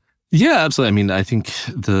there? Yeah, absolutely. I mean, I think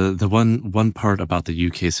the one part about the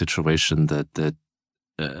UK situation that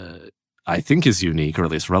I think is unique, or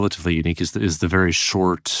at least relatively unique, is the very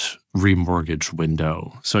short remortgage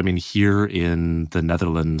window. So, I mean, here in the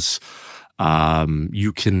Netherlands,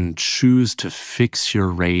 you can choose to fix your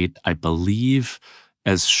rate, I believe,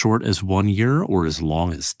 as short as 1 year or as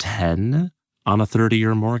long as 10 on a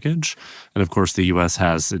 30-year mortgage. And of course, the US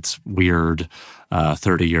has its weird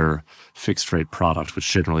 30-year fixed rate product,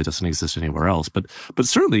 which generally doesn't exist anywhere else. But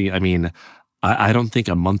certainly, I mean, I don't think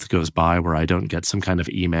a month goes by where I don't get some kind of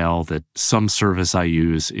email that some service I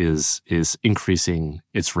use is increasing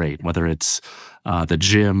its rate, whether it's the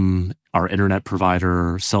gym, our internet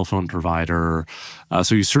provider, cell phone provider.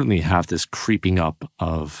 So you certainly have this creeping up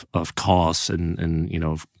of costs, and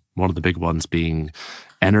one of the big ones being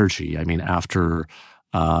energy. I mean, after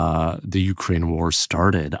the Ukraine war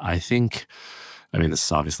started, this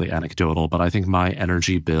is obviously anecdotal, but I think my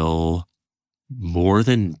energy bill more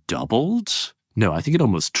than doubled. No, I think it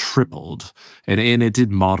almost tripled, and it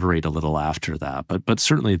did moderate a little after that. But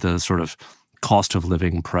certainly the sort of cost of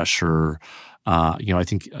living pressure, I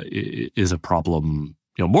think is a problem,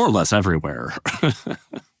 more or less everywhere.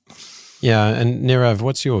 Yeah, and Nirav,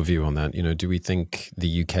 what's your view on that? Do we think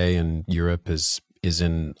the UK and Europe is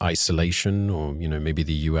in isolation, or maybe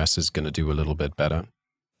the US is going to do a little bit better?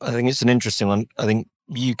 I think it's an interesting one. I think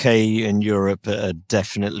UK and Europe are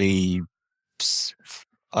definitely,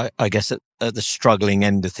 I guess, at the struggling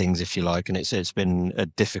end of things, if you like. And it's been a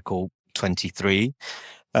difficult 23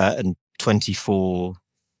 and 24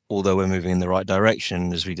 although we're moving in the right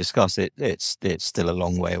direction, as we discussed, it's still a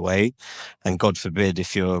long way away. And God forbid,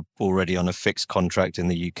 if you're already on a fixed contract in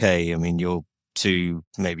the UK, I mean, you're 2,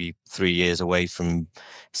 maybe 3 years away from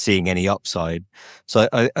seeing any upside. So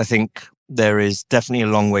I think there is definitely a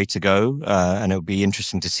long way to go, and it'll be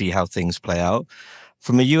interesting to see how things play out.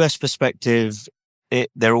 From a US perspective,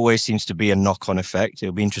 there always seems to be a knock-on effect.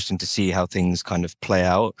 It'll be interesting to see how things kind of play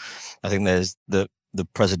out. I think there's the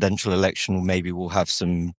presidential election maybe will have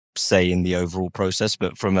some say in the overall process,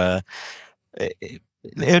 but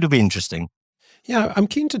it'll be interesting. Yeah, I'm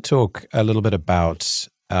keen to talk a little bit about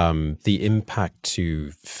the impact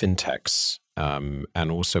to fintechs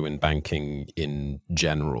and also in banking in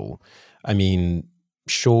general. I mean,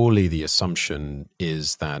 surely the assumption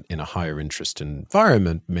is that in a higher interest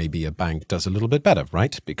environment, maybe a bank does a little bit better,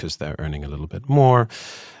 right? Because they're earning a little bit more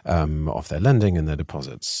of their lending and their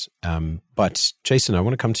deposits. But Jason, I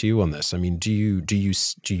want to come to you on this. I mean, do you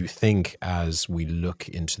think as we look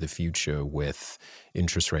into the future with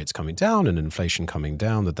interest rates coming down and inflation coming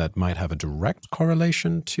down, that might have a direct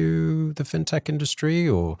correlation to the fintech industry,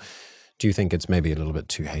 or do you think it's maybe a little bit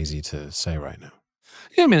too hazy to say right now?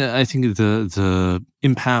 Yeah, I mean, I think the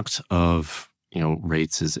impact of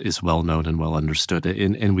rates is well known and well understood,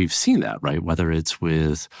 and we've seen that, right? Whether it's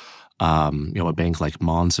with a bank like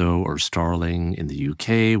Monzo or Starling in the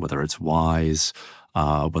UK, whether it's Wise,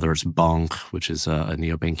 whether it's Bank, which is a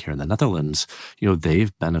neobank here in the Netherlands,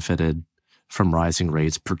 they've benefited from rising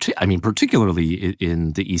rates, particularly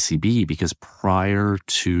in the ECB, because prior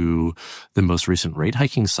to the most recent rate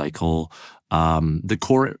hiking cycle, the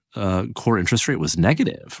core interest rate was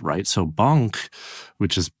negative, right? So Bank,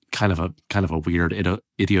 which is kind of a weird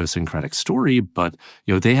idiosyncratic story, but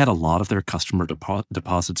they had a lot of their customer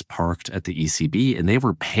deposits parked at the ECB, and they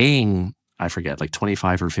were paying, I forget, like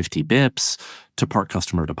 25 or 50 bips to park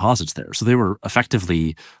customer deposits there. So they were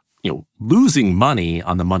effectively losing money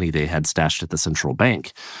on the money they had stashed at the central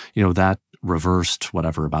bank. That reversed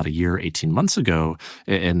about a year, 18 months ago,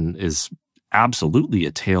 and is absolutely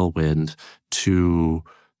a tailwind to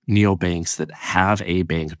neobanks that have a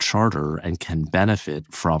bank charter and can benefit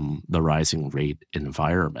from the rising rate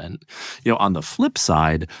environment. On the flip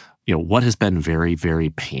side, what has been very,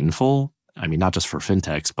 very painful, I mean, not just for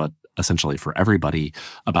fintechs, but essentially for everybody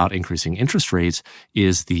about increasing interest rates,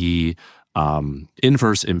 is the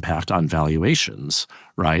inverse impact on valuations,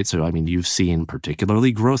 right? So, I mean, you've seen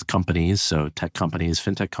particularly growth companies, so tech companies,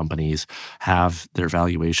 fintech companies, have their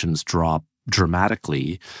valuations drop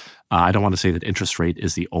dramatically. I don't want to say that interest rate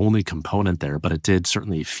is the only component there, but it did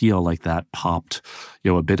certainly feel like that popped,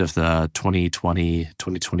 a bit of the 2020,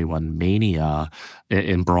 2021 mania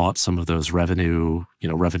and brought some of those revenue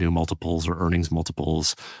multiples or earnings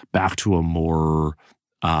multiples back to a more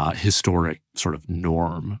historic sort of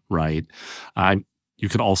norm, right? You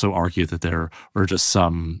could also argue that there are just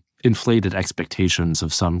some inflated expectations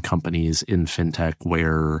of some companies in fintech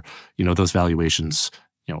where, those valuations,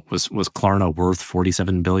 was Klarna worth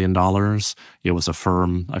 $47 billion? It was a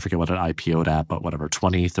firm, I forget what it IPO'd at, but whatever,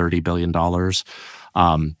 $20, $30 billion.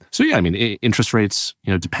 So yeah, I mean, interest rates,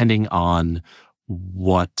 depending on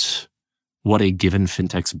what a given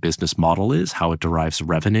fintech's business model is, how it derives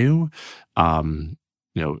revenue,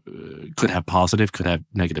 could have positive, could have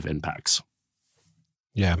negative impacts.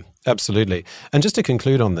 Yeah, absolutely. And just to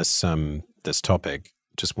conclude on this this topic,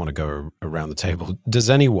 just want to go around the table. Does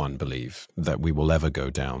anyone believe that we will ever go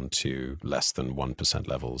down to less than 1%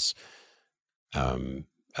 levels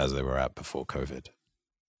as they were at before COVID?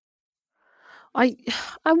 I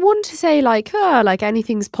want to say like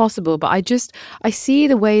anything's possible, but I see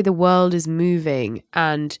the way the world is moving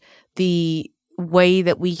and the way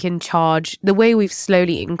that we can charge, the way we've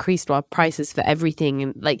slowly increased our prices for everything,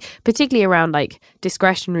 and like particularly around like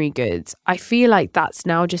discretionary goods. I feel like that's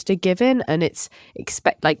now just a given, and it's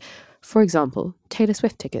like, for example, Taylor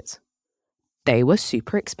Swift tickets. They were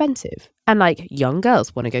super expensive, and like young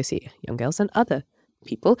girls and other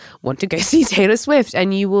people want to go see Taylor Swift,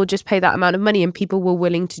 and you will just pay that amount of money, and people were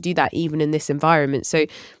willing to do that even in this environment. So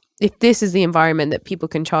if this is the environment that people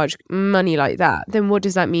can charge money like that, then what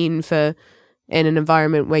does that mean for in an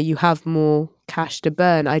environment where you have more cash to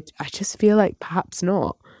burn? I just feel like perhaps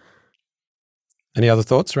not. Any other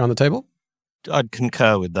thoughts around the table? I'd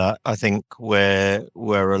concur with that. I think we're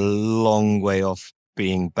a long way off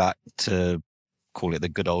being back to, call it the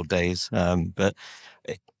good old days. But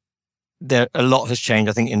a lot has changed.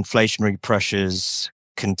 I think inflationary pressures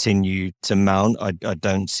continue to mount. I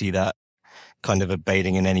don't see that kind of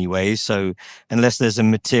abating in any way. So unless there's a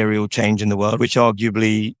material change in the world, which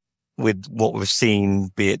arguably with what we've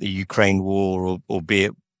seen, be it the Ukraine war or be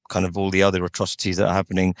it kind of all the other atrocities that are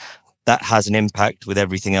happening, that has an impact with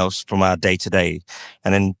everything else from our day to day.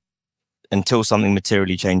 And then until something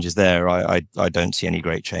materially changes there, I don't see any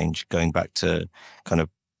great change going back to kind of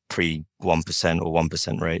pre 1% or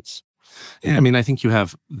 1% rates. Yeah, I mean, I think you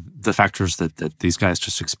have the factors that these guys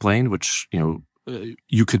just explained, which,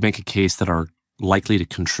 you could make a case that are likely to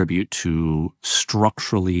contribute to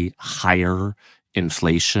structurally higher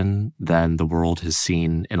inflation than the world has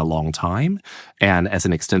seen in a long time. And as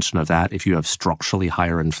an extension of that, if you have structurally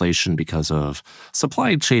higher inflation because of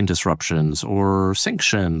supply chain disruptions or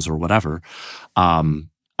sanctions or whatever, a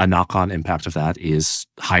knock-on impact of that is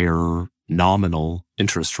higher nominal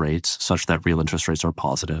interest rates, such that real interest rates are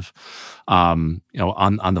positive. On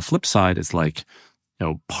the flip side, it's like,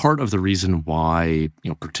 part of the reason why,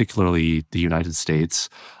 particularly the United States,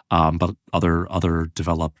 but other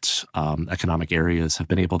developed economic areas have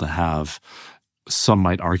been able to have, some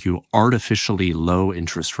might argue, artificially low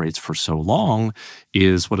interest rates for so long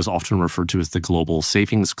is what is often referred to as the global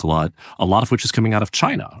savings glut, a lot of which is coming out of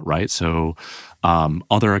China, right? So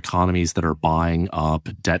other economies that are buying up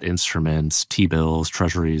debt instruments, T-bills,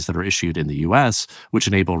 treasuries that are issued in the U.S., which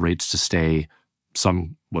enable rates to stay,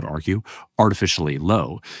 some would argue, artificially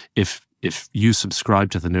low. If you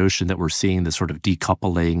subscribe to the notion that we're seeing this sort of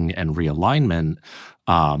decoupling and realignment,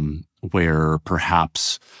 where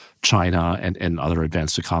perhaps China and other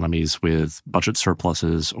advanced economies with budget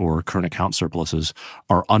surpluses or current account surpluses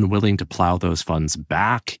are unwilling to plow those funds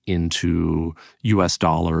back into U.S.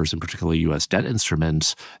 dollars and particularly U.S. debt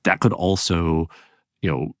instruments, that could also,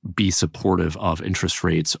 be supportive of interest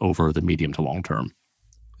rates over the medium to long term.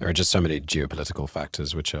 There are just so many geopolitical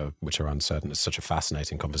factors which are uncertain. It's such a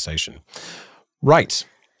fascinating conversation. Right.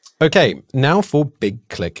 Okay, now for Big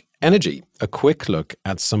Click Energy. A quick look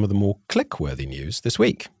at some of the more click-worthy news this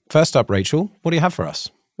week. First up, Rachel, what do you have for us?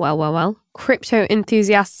 Well. Crypto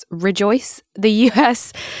enthusiasts rejoice. The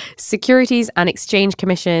US Securities and Exchange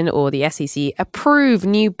Commission, or the SEC, approve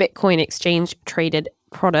new Bitcoin exchange-traded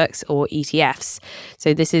products, or ETFs.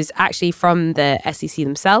 So this is actually from the SEC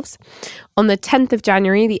themselves. On the 10th of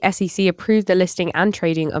January, the SEC approved the listing and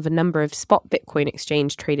trading of a number of spot Bitcoin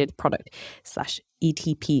exchange-traded product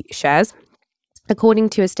 /ETP shares. According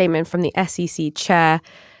to a statement from the SEC chair,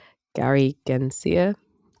 Gary Gensler.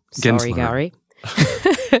 Sorry, Gary.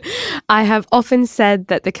 I have often said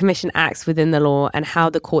that the Commission acts within the law and how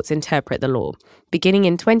the courts interpret the law. Beginning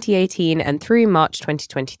in 2018 and through March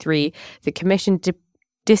 2023, the Commission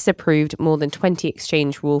disapproved more than 20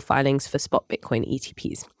 exchange rule filings for spot Bitcoin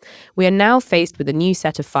ETPs. We are now faced with a new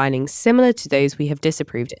set of filings similar to those we have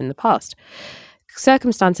disapproved in the past.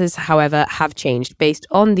 Circumstances, however, have changed. Based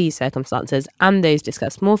on these circumstances and those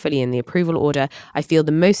discussed more fully in the approval order, I feel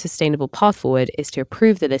the most sustainable path forward is to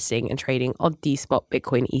approve the listing and trading of these spot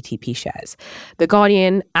Bitcoin ETP shares. The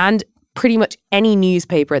Guardian and pretty much any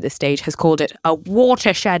newspaper at this stage has called it a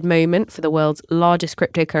watershed moment for the world's largest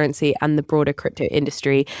cryptocurrency and the broader crypto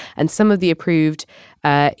industry. And some of the approved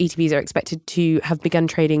ETPs are expected to have begun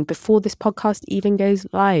trading before this podcast even goes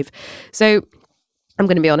live. So I'm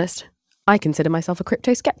going to be honest. I consider myself a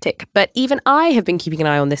crypto skeptic, but even I have been keeping an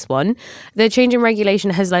eye on this one. The change in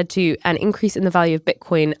regulation has led to an increase in the value of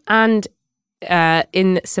Bitcoin and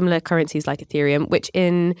in similar currencies like Ethereum, which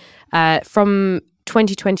from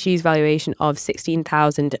 2020's valuation of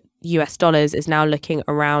 $16,000 is now looking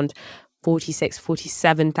around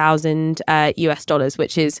 $47,000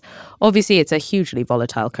 which is obviously, it's a hugely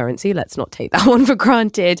volatile currency. Let's not take that one for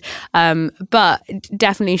granted. But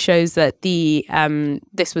definitely shows that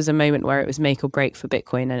this was a moment where it was make or break for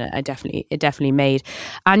Bitcoin, and it definitely made.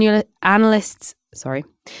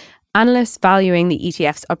 Analysts valuing the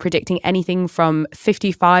ETFs are predicting anything from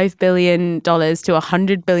 $55 billion to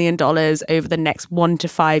 $100 billion over the next 1 to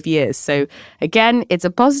 5 years. So again, it's a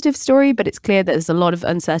positive story, but it's clear that there's a lot of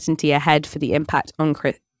uncertainty ahead for the impact on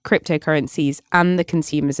cryptocurrencies and the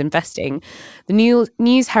consumers investing. The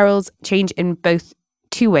news heralds change in both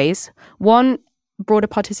two ways. One, broader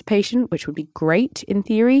participation, which would be great in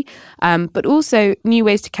theory, but also new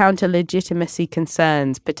ways to counter legitimacy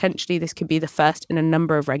concerns. Potentially, this could be the first in a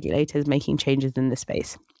number of regulators making changes in this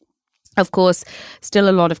space. Of course, still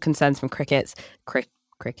a lot of concerns from crickets.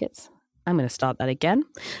 I'm going to start that again.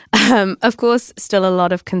 Of course, still a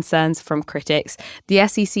lot of concerns from critics. The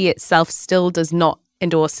SEC itself still does not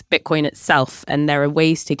endorse Bitcoin itself, and there are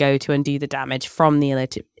ways to go to undo the damage from the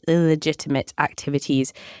illegitimate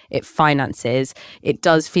activities it finances. It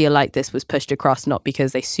does feel like this was pushed across not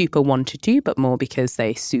because they super wanted to, but more because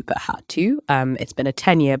they super had to. It's been a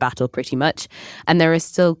 10-year battle pretty much, and there are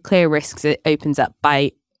still clear risks it opens up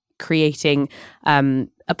by creating a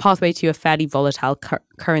a pathway to a fairly volatile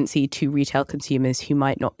currency to retail consumers who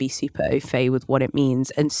might not be super au fait with what it means.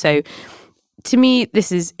 And so to me,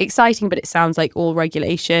 this is exciting, but it sounds like all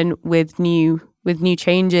regulation with new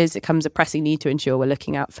changes, it comes a pressing need to ensure we're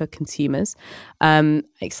looking out for consumers.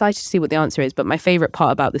 Excited to see what the answer is. But my favorite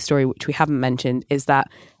part about the story, which we haven't mentioned, is that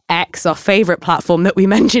X, our favorite platform that we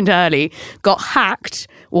mentioned early, got hacked,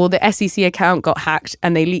 or the SEC account got hacked,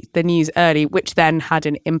 and they leaked the news early, which then had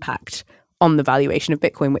an impact on the valuation of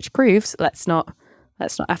Bitcoin, which proves let's not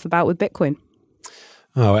F about with Bitcoin.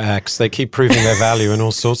 Oh, X. They keep proving their value in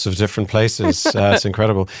all sorts of different places. It's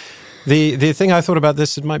incredible. The thing I thought about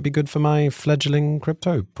this, it might be good for my fledgling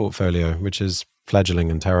crypto portfolio, which is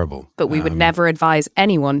fledgling and terrible. But we would never advise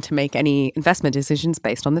anyone to make any investment decisions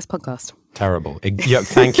based on this podcast. Terrible. Yeah,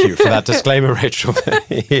 thank you for that disclaimer, Rachel.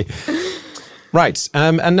 Right.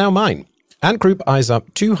 And now mine. Ant Group eyes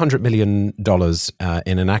up $200 million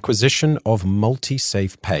in an acquisition of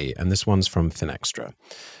multi-safe pay, and this one's from Finextra.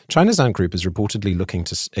 China's Ant Group is reportedly looking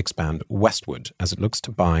to expand westward as it looks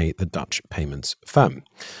to buy the Dutch payments firm.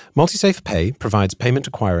 Multi-safe pay provides payment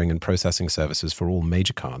acquiring and processing services for all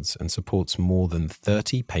major cards and supports more than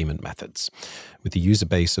 30 payment methods, with a user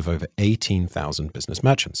base of over 18,000 business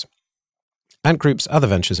merchants. Ant Group's other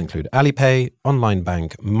ventures include Alipay, Online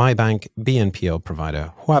Bank, MyBank, BNPL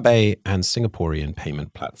provider Huabei, and Singaporean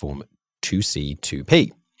payment platform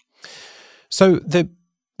 2C2P. So the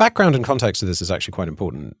background and context of this is actually quite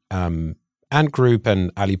important. Ant Group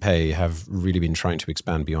and Alipay have really been trying to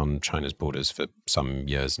expand beyond China's borders for some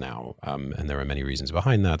years now. And there are many reasons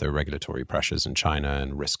behind that. There are regulatory pressures in China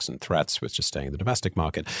and risks and threats with just staying in the domestic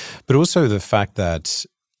market. But also the fact that,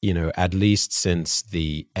 you know, at least since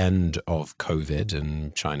the end of COVID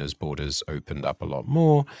and China's borders opened up a lot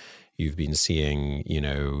more, you've been seeing, you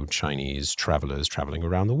know, Chinese travelers traveling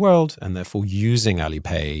around the world and therefore using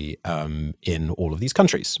Alipay in all of these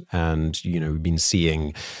countries. And, you know, we've been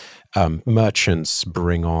seeing merchants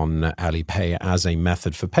bring on Alipay as a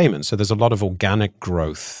method for payment. So there's a lot of organic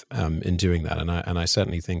growth in doing that. And I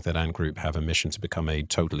certainly think that Ant Group have a mission to become a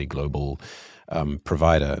totally global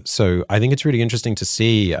provider. So I think it's really interesting to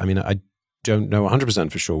see. I mean, I don't know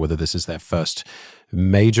 100% for sure whether this is their first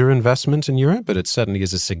major investment in Europe, but it certainly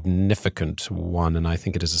is a significant one. And I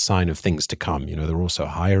think it is a sign of things to come. You know, they're also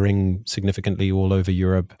hiring significantly all over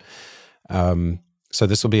Europe. So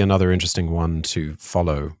this will be another interesting one to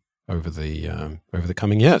follow over the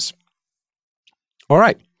coming years. All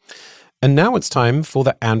right. And now it's time for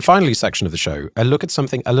the And Finally section of the show, a look at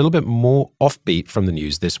something a little bit more offbeat from the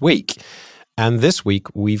news this week. And this week,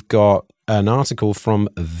 we've got an article from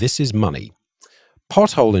This Is Money.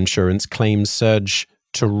 Pothole insurance claims surge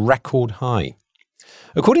to record high.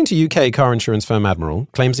 According to UK car insurance firm Admiral,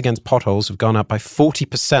 claims against potholes have gone up by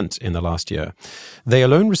 40% in the last year. They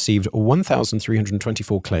alone received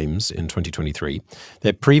 1,324 claims in 2023.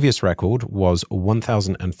 Their previous record was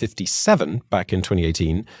 1,057 back in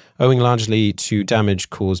 2018, owing largely to damage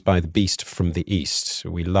caused by the beast from the east.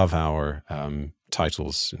 We love our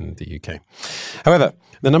titles in the UK. However,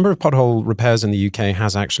 the number of pothole repairs in the UK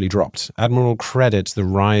has actually dropped. Admiral credits the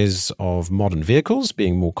rise of modern vehicles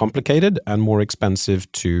being more complicated and more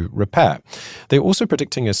expensive to repair. They're also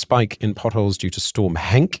predicting a spike in potholes due to Storm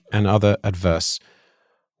Henk and other adverse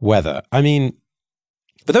weather. I mean,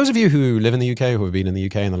 for those of you who live in the UK, who have been in the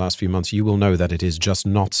UK in the last few months, you will know that it has just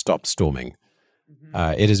not stopped storming.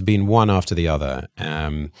 It has been one after the other.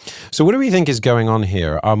 So what do we think is going on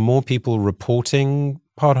here? Are more people reporting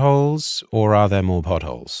potholes or are there more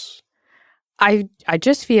potholes? I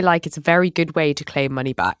just feel like it's a very good way to claim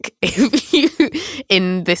money back if you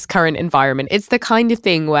in this current environment. It's the kind of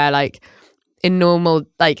thing where, like, in normal,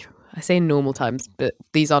 like, I say in normal times, but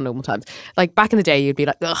these are normal times. Like, back in the day, you'd be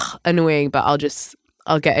like, ugh, annoying, but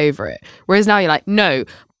I'll get over it. Whereas now you're like, no,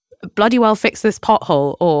 bloody well fix this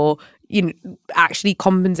pothole, or, you know, actually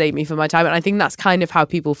compensate me for my time. And I think that's kind of how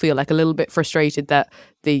people feel, like a little bit frustrated that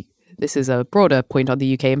this is a broader point on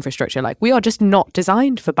the UK infrastructure. Like, we are just not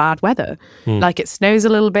designed for bad weather. Like, it snows a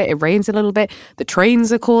little bit, it rains a little bit, the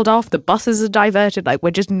trains are called off, the buses are diverted. Like, we're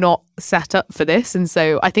just not set up for this. And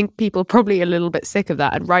so I think people are probably a little bit sick of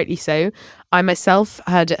that, and rightly so. I myself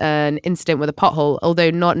had an incident with a pothole, although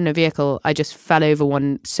not in a vehicle. I just fell over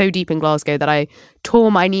one so deep in Glasgow that I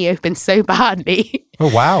tore my knee open so badly.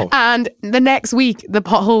 Oh, wow. And the next week, the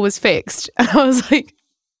pothole was fixed. And I was like,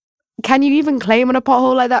 can you even claim on a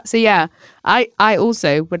pothole like that? So yeah, I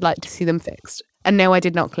also would like to see them fixed. And no, I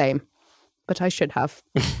did not claim, but I should have.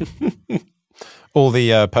 All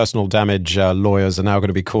the personal damage lawyers are now going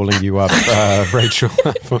to be calling you up, Rachel.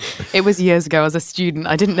 It was years ago as a student.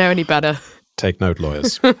 I didn't know any better. Take note,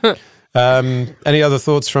 lawyers. Any other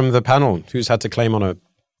thoughts from the panel? Who's had to claim on a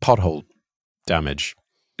pothole damage?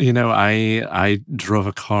 You know, I drove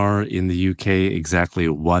a car in the UK exactly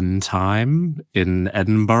one time in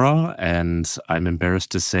Edinburgh, and I'm embarrassed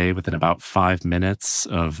to say within about 5 minutes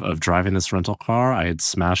of driving this rental car, I had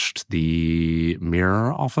smashed the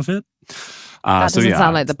mirror off of it. That doesn't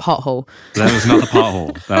sound like the pothole. That was not the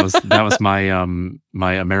pothole. That was my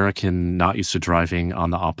my American not used to driving on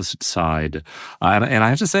the opposite side, and I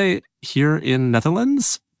have to say, here in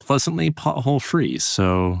Netherlands, pleasantly pothole free.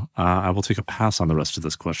 So I will take a pass on the rest of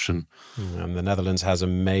this question. And the Netherlands has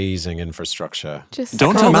amazing infrastructure.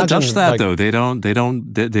 Don't tell the Dutch that, though.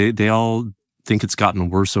 They all think it's gotten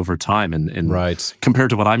worse over time, and right. Compared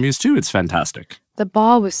to what I'm used to, it's fantastic. The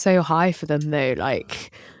bar was so high for them, though.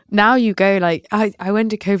 Like, now you go, like, I went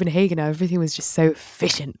to Copenhagen, everything was just so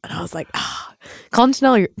efficient. And I was like,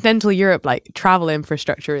 continental Europe, like, travel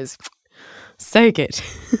infrastructure is so good.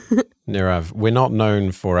 Nirav, we're not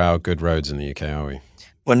known for our good roads in the UK, are we?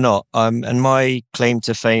 We're not. And my claim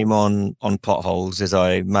to fame on potholes is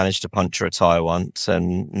I managed to puncture a tyre once.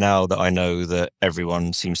 And now that I know that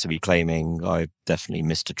everyone seems to be claiming, I definitely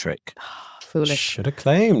missed a trick. Foolish. Should have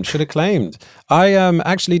claimed. I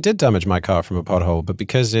actually did damage my car from a pothole, but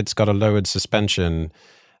because it's got a lowered suspension,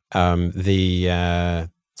 the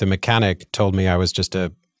mechanic told me I was just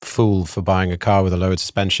a fool for buying a car with a lowered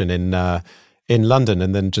suspension in London,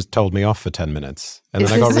 and then just told me off for 10 minutes. And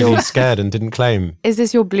then I got really scared and didn't claim. Is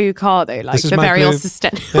this your blue car, though? Like the very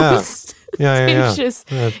sustainable? Yeah.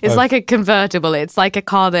 It's like a convertible. It's like a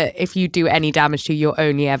car that if you do any damage to, you're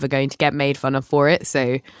only ever going to get made fun of for it.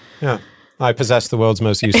 So yeah, I possess the world's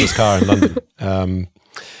most useless car in London.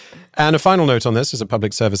 And a final note on this is a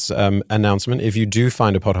public service announcement. If you do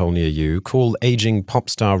find a pothole near you, call aging pop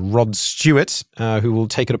star Rod Stewart, who will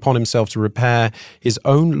take it upon himself to repair his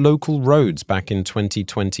own local roads back in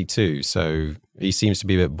 2022. So he seems to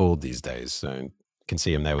be a bit bored these days. So you can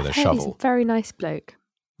see him there with a shovel. He's a very nice bloke.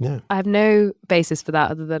 Yeah. I have no basis for that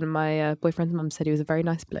other than my boyfriend's mum said he was a very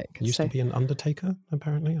nice bloke. Used to be an undertaker,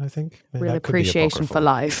 apparently, I think. Real appreciation for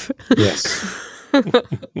life. Yes.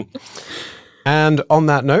 And on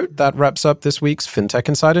that note, that wraps up this week's FinTech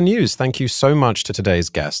Insider News. Thank you so much to today's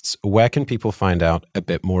guests. Where can people find out a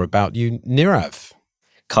bit more about you, Nirav?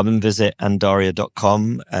 Come and visit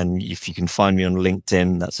andaria.com. And if you can find me on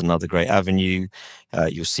LinkedIn, that's another great avenue.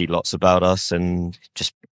 You'll see lots about us, and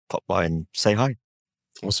just pop by and say hi.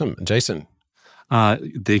 Awesome. Jason?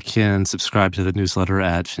 They can subscribe to the newsletter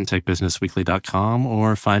at fintechbusinessweekly.com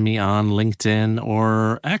or find me on LinkedIn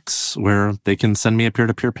or X, where they can send me a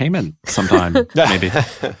peer-to-peer payment sometime, maybe.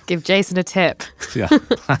 Give Jason a tip. Yeah.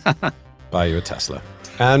 Buy you a Tesla.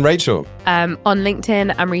 And Rachel? On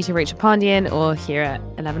LinkedIn, I'm Rachel Pandian, or here at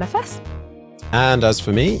 11FS. And as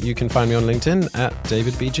for me, you can find me on LinkedIn at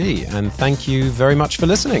DavidBG. And thank you very much for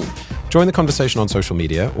listening. Join the conversation on social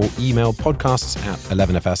media or email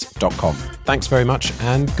podcasts@11fs.com. Thanks very much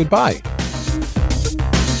and goodbye.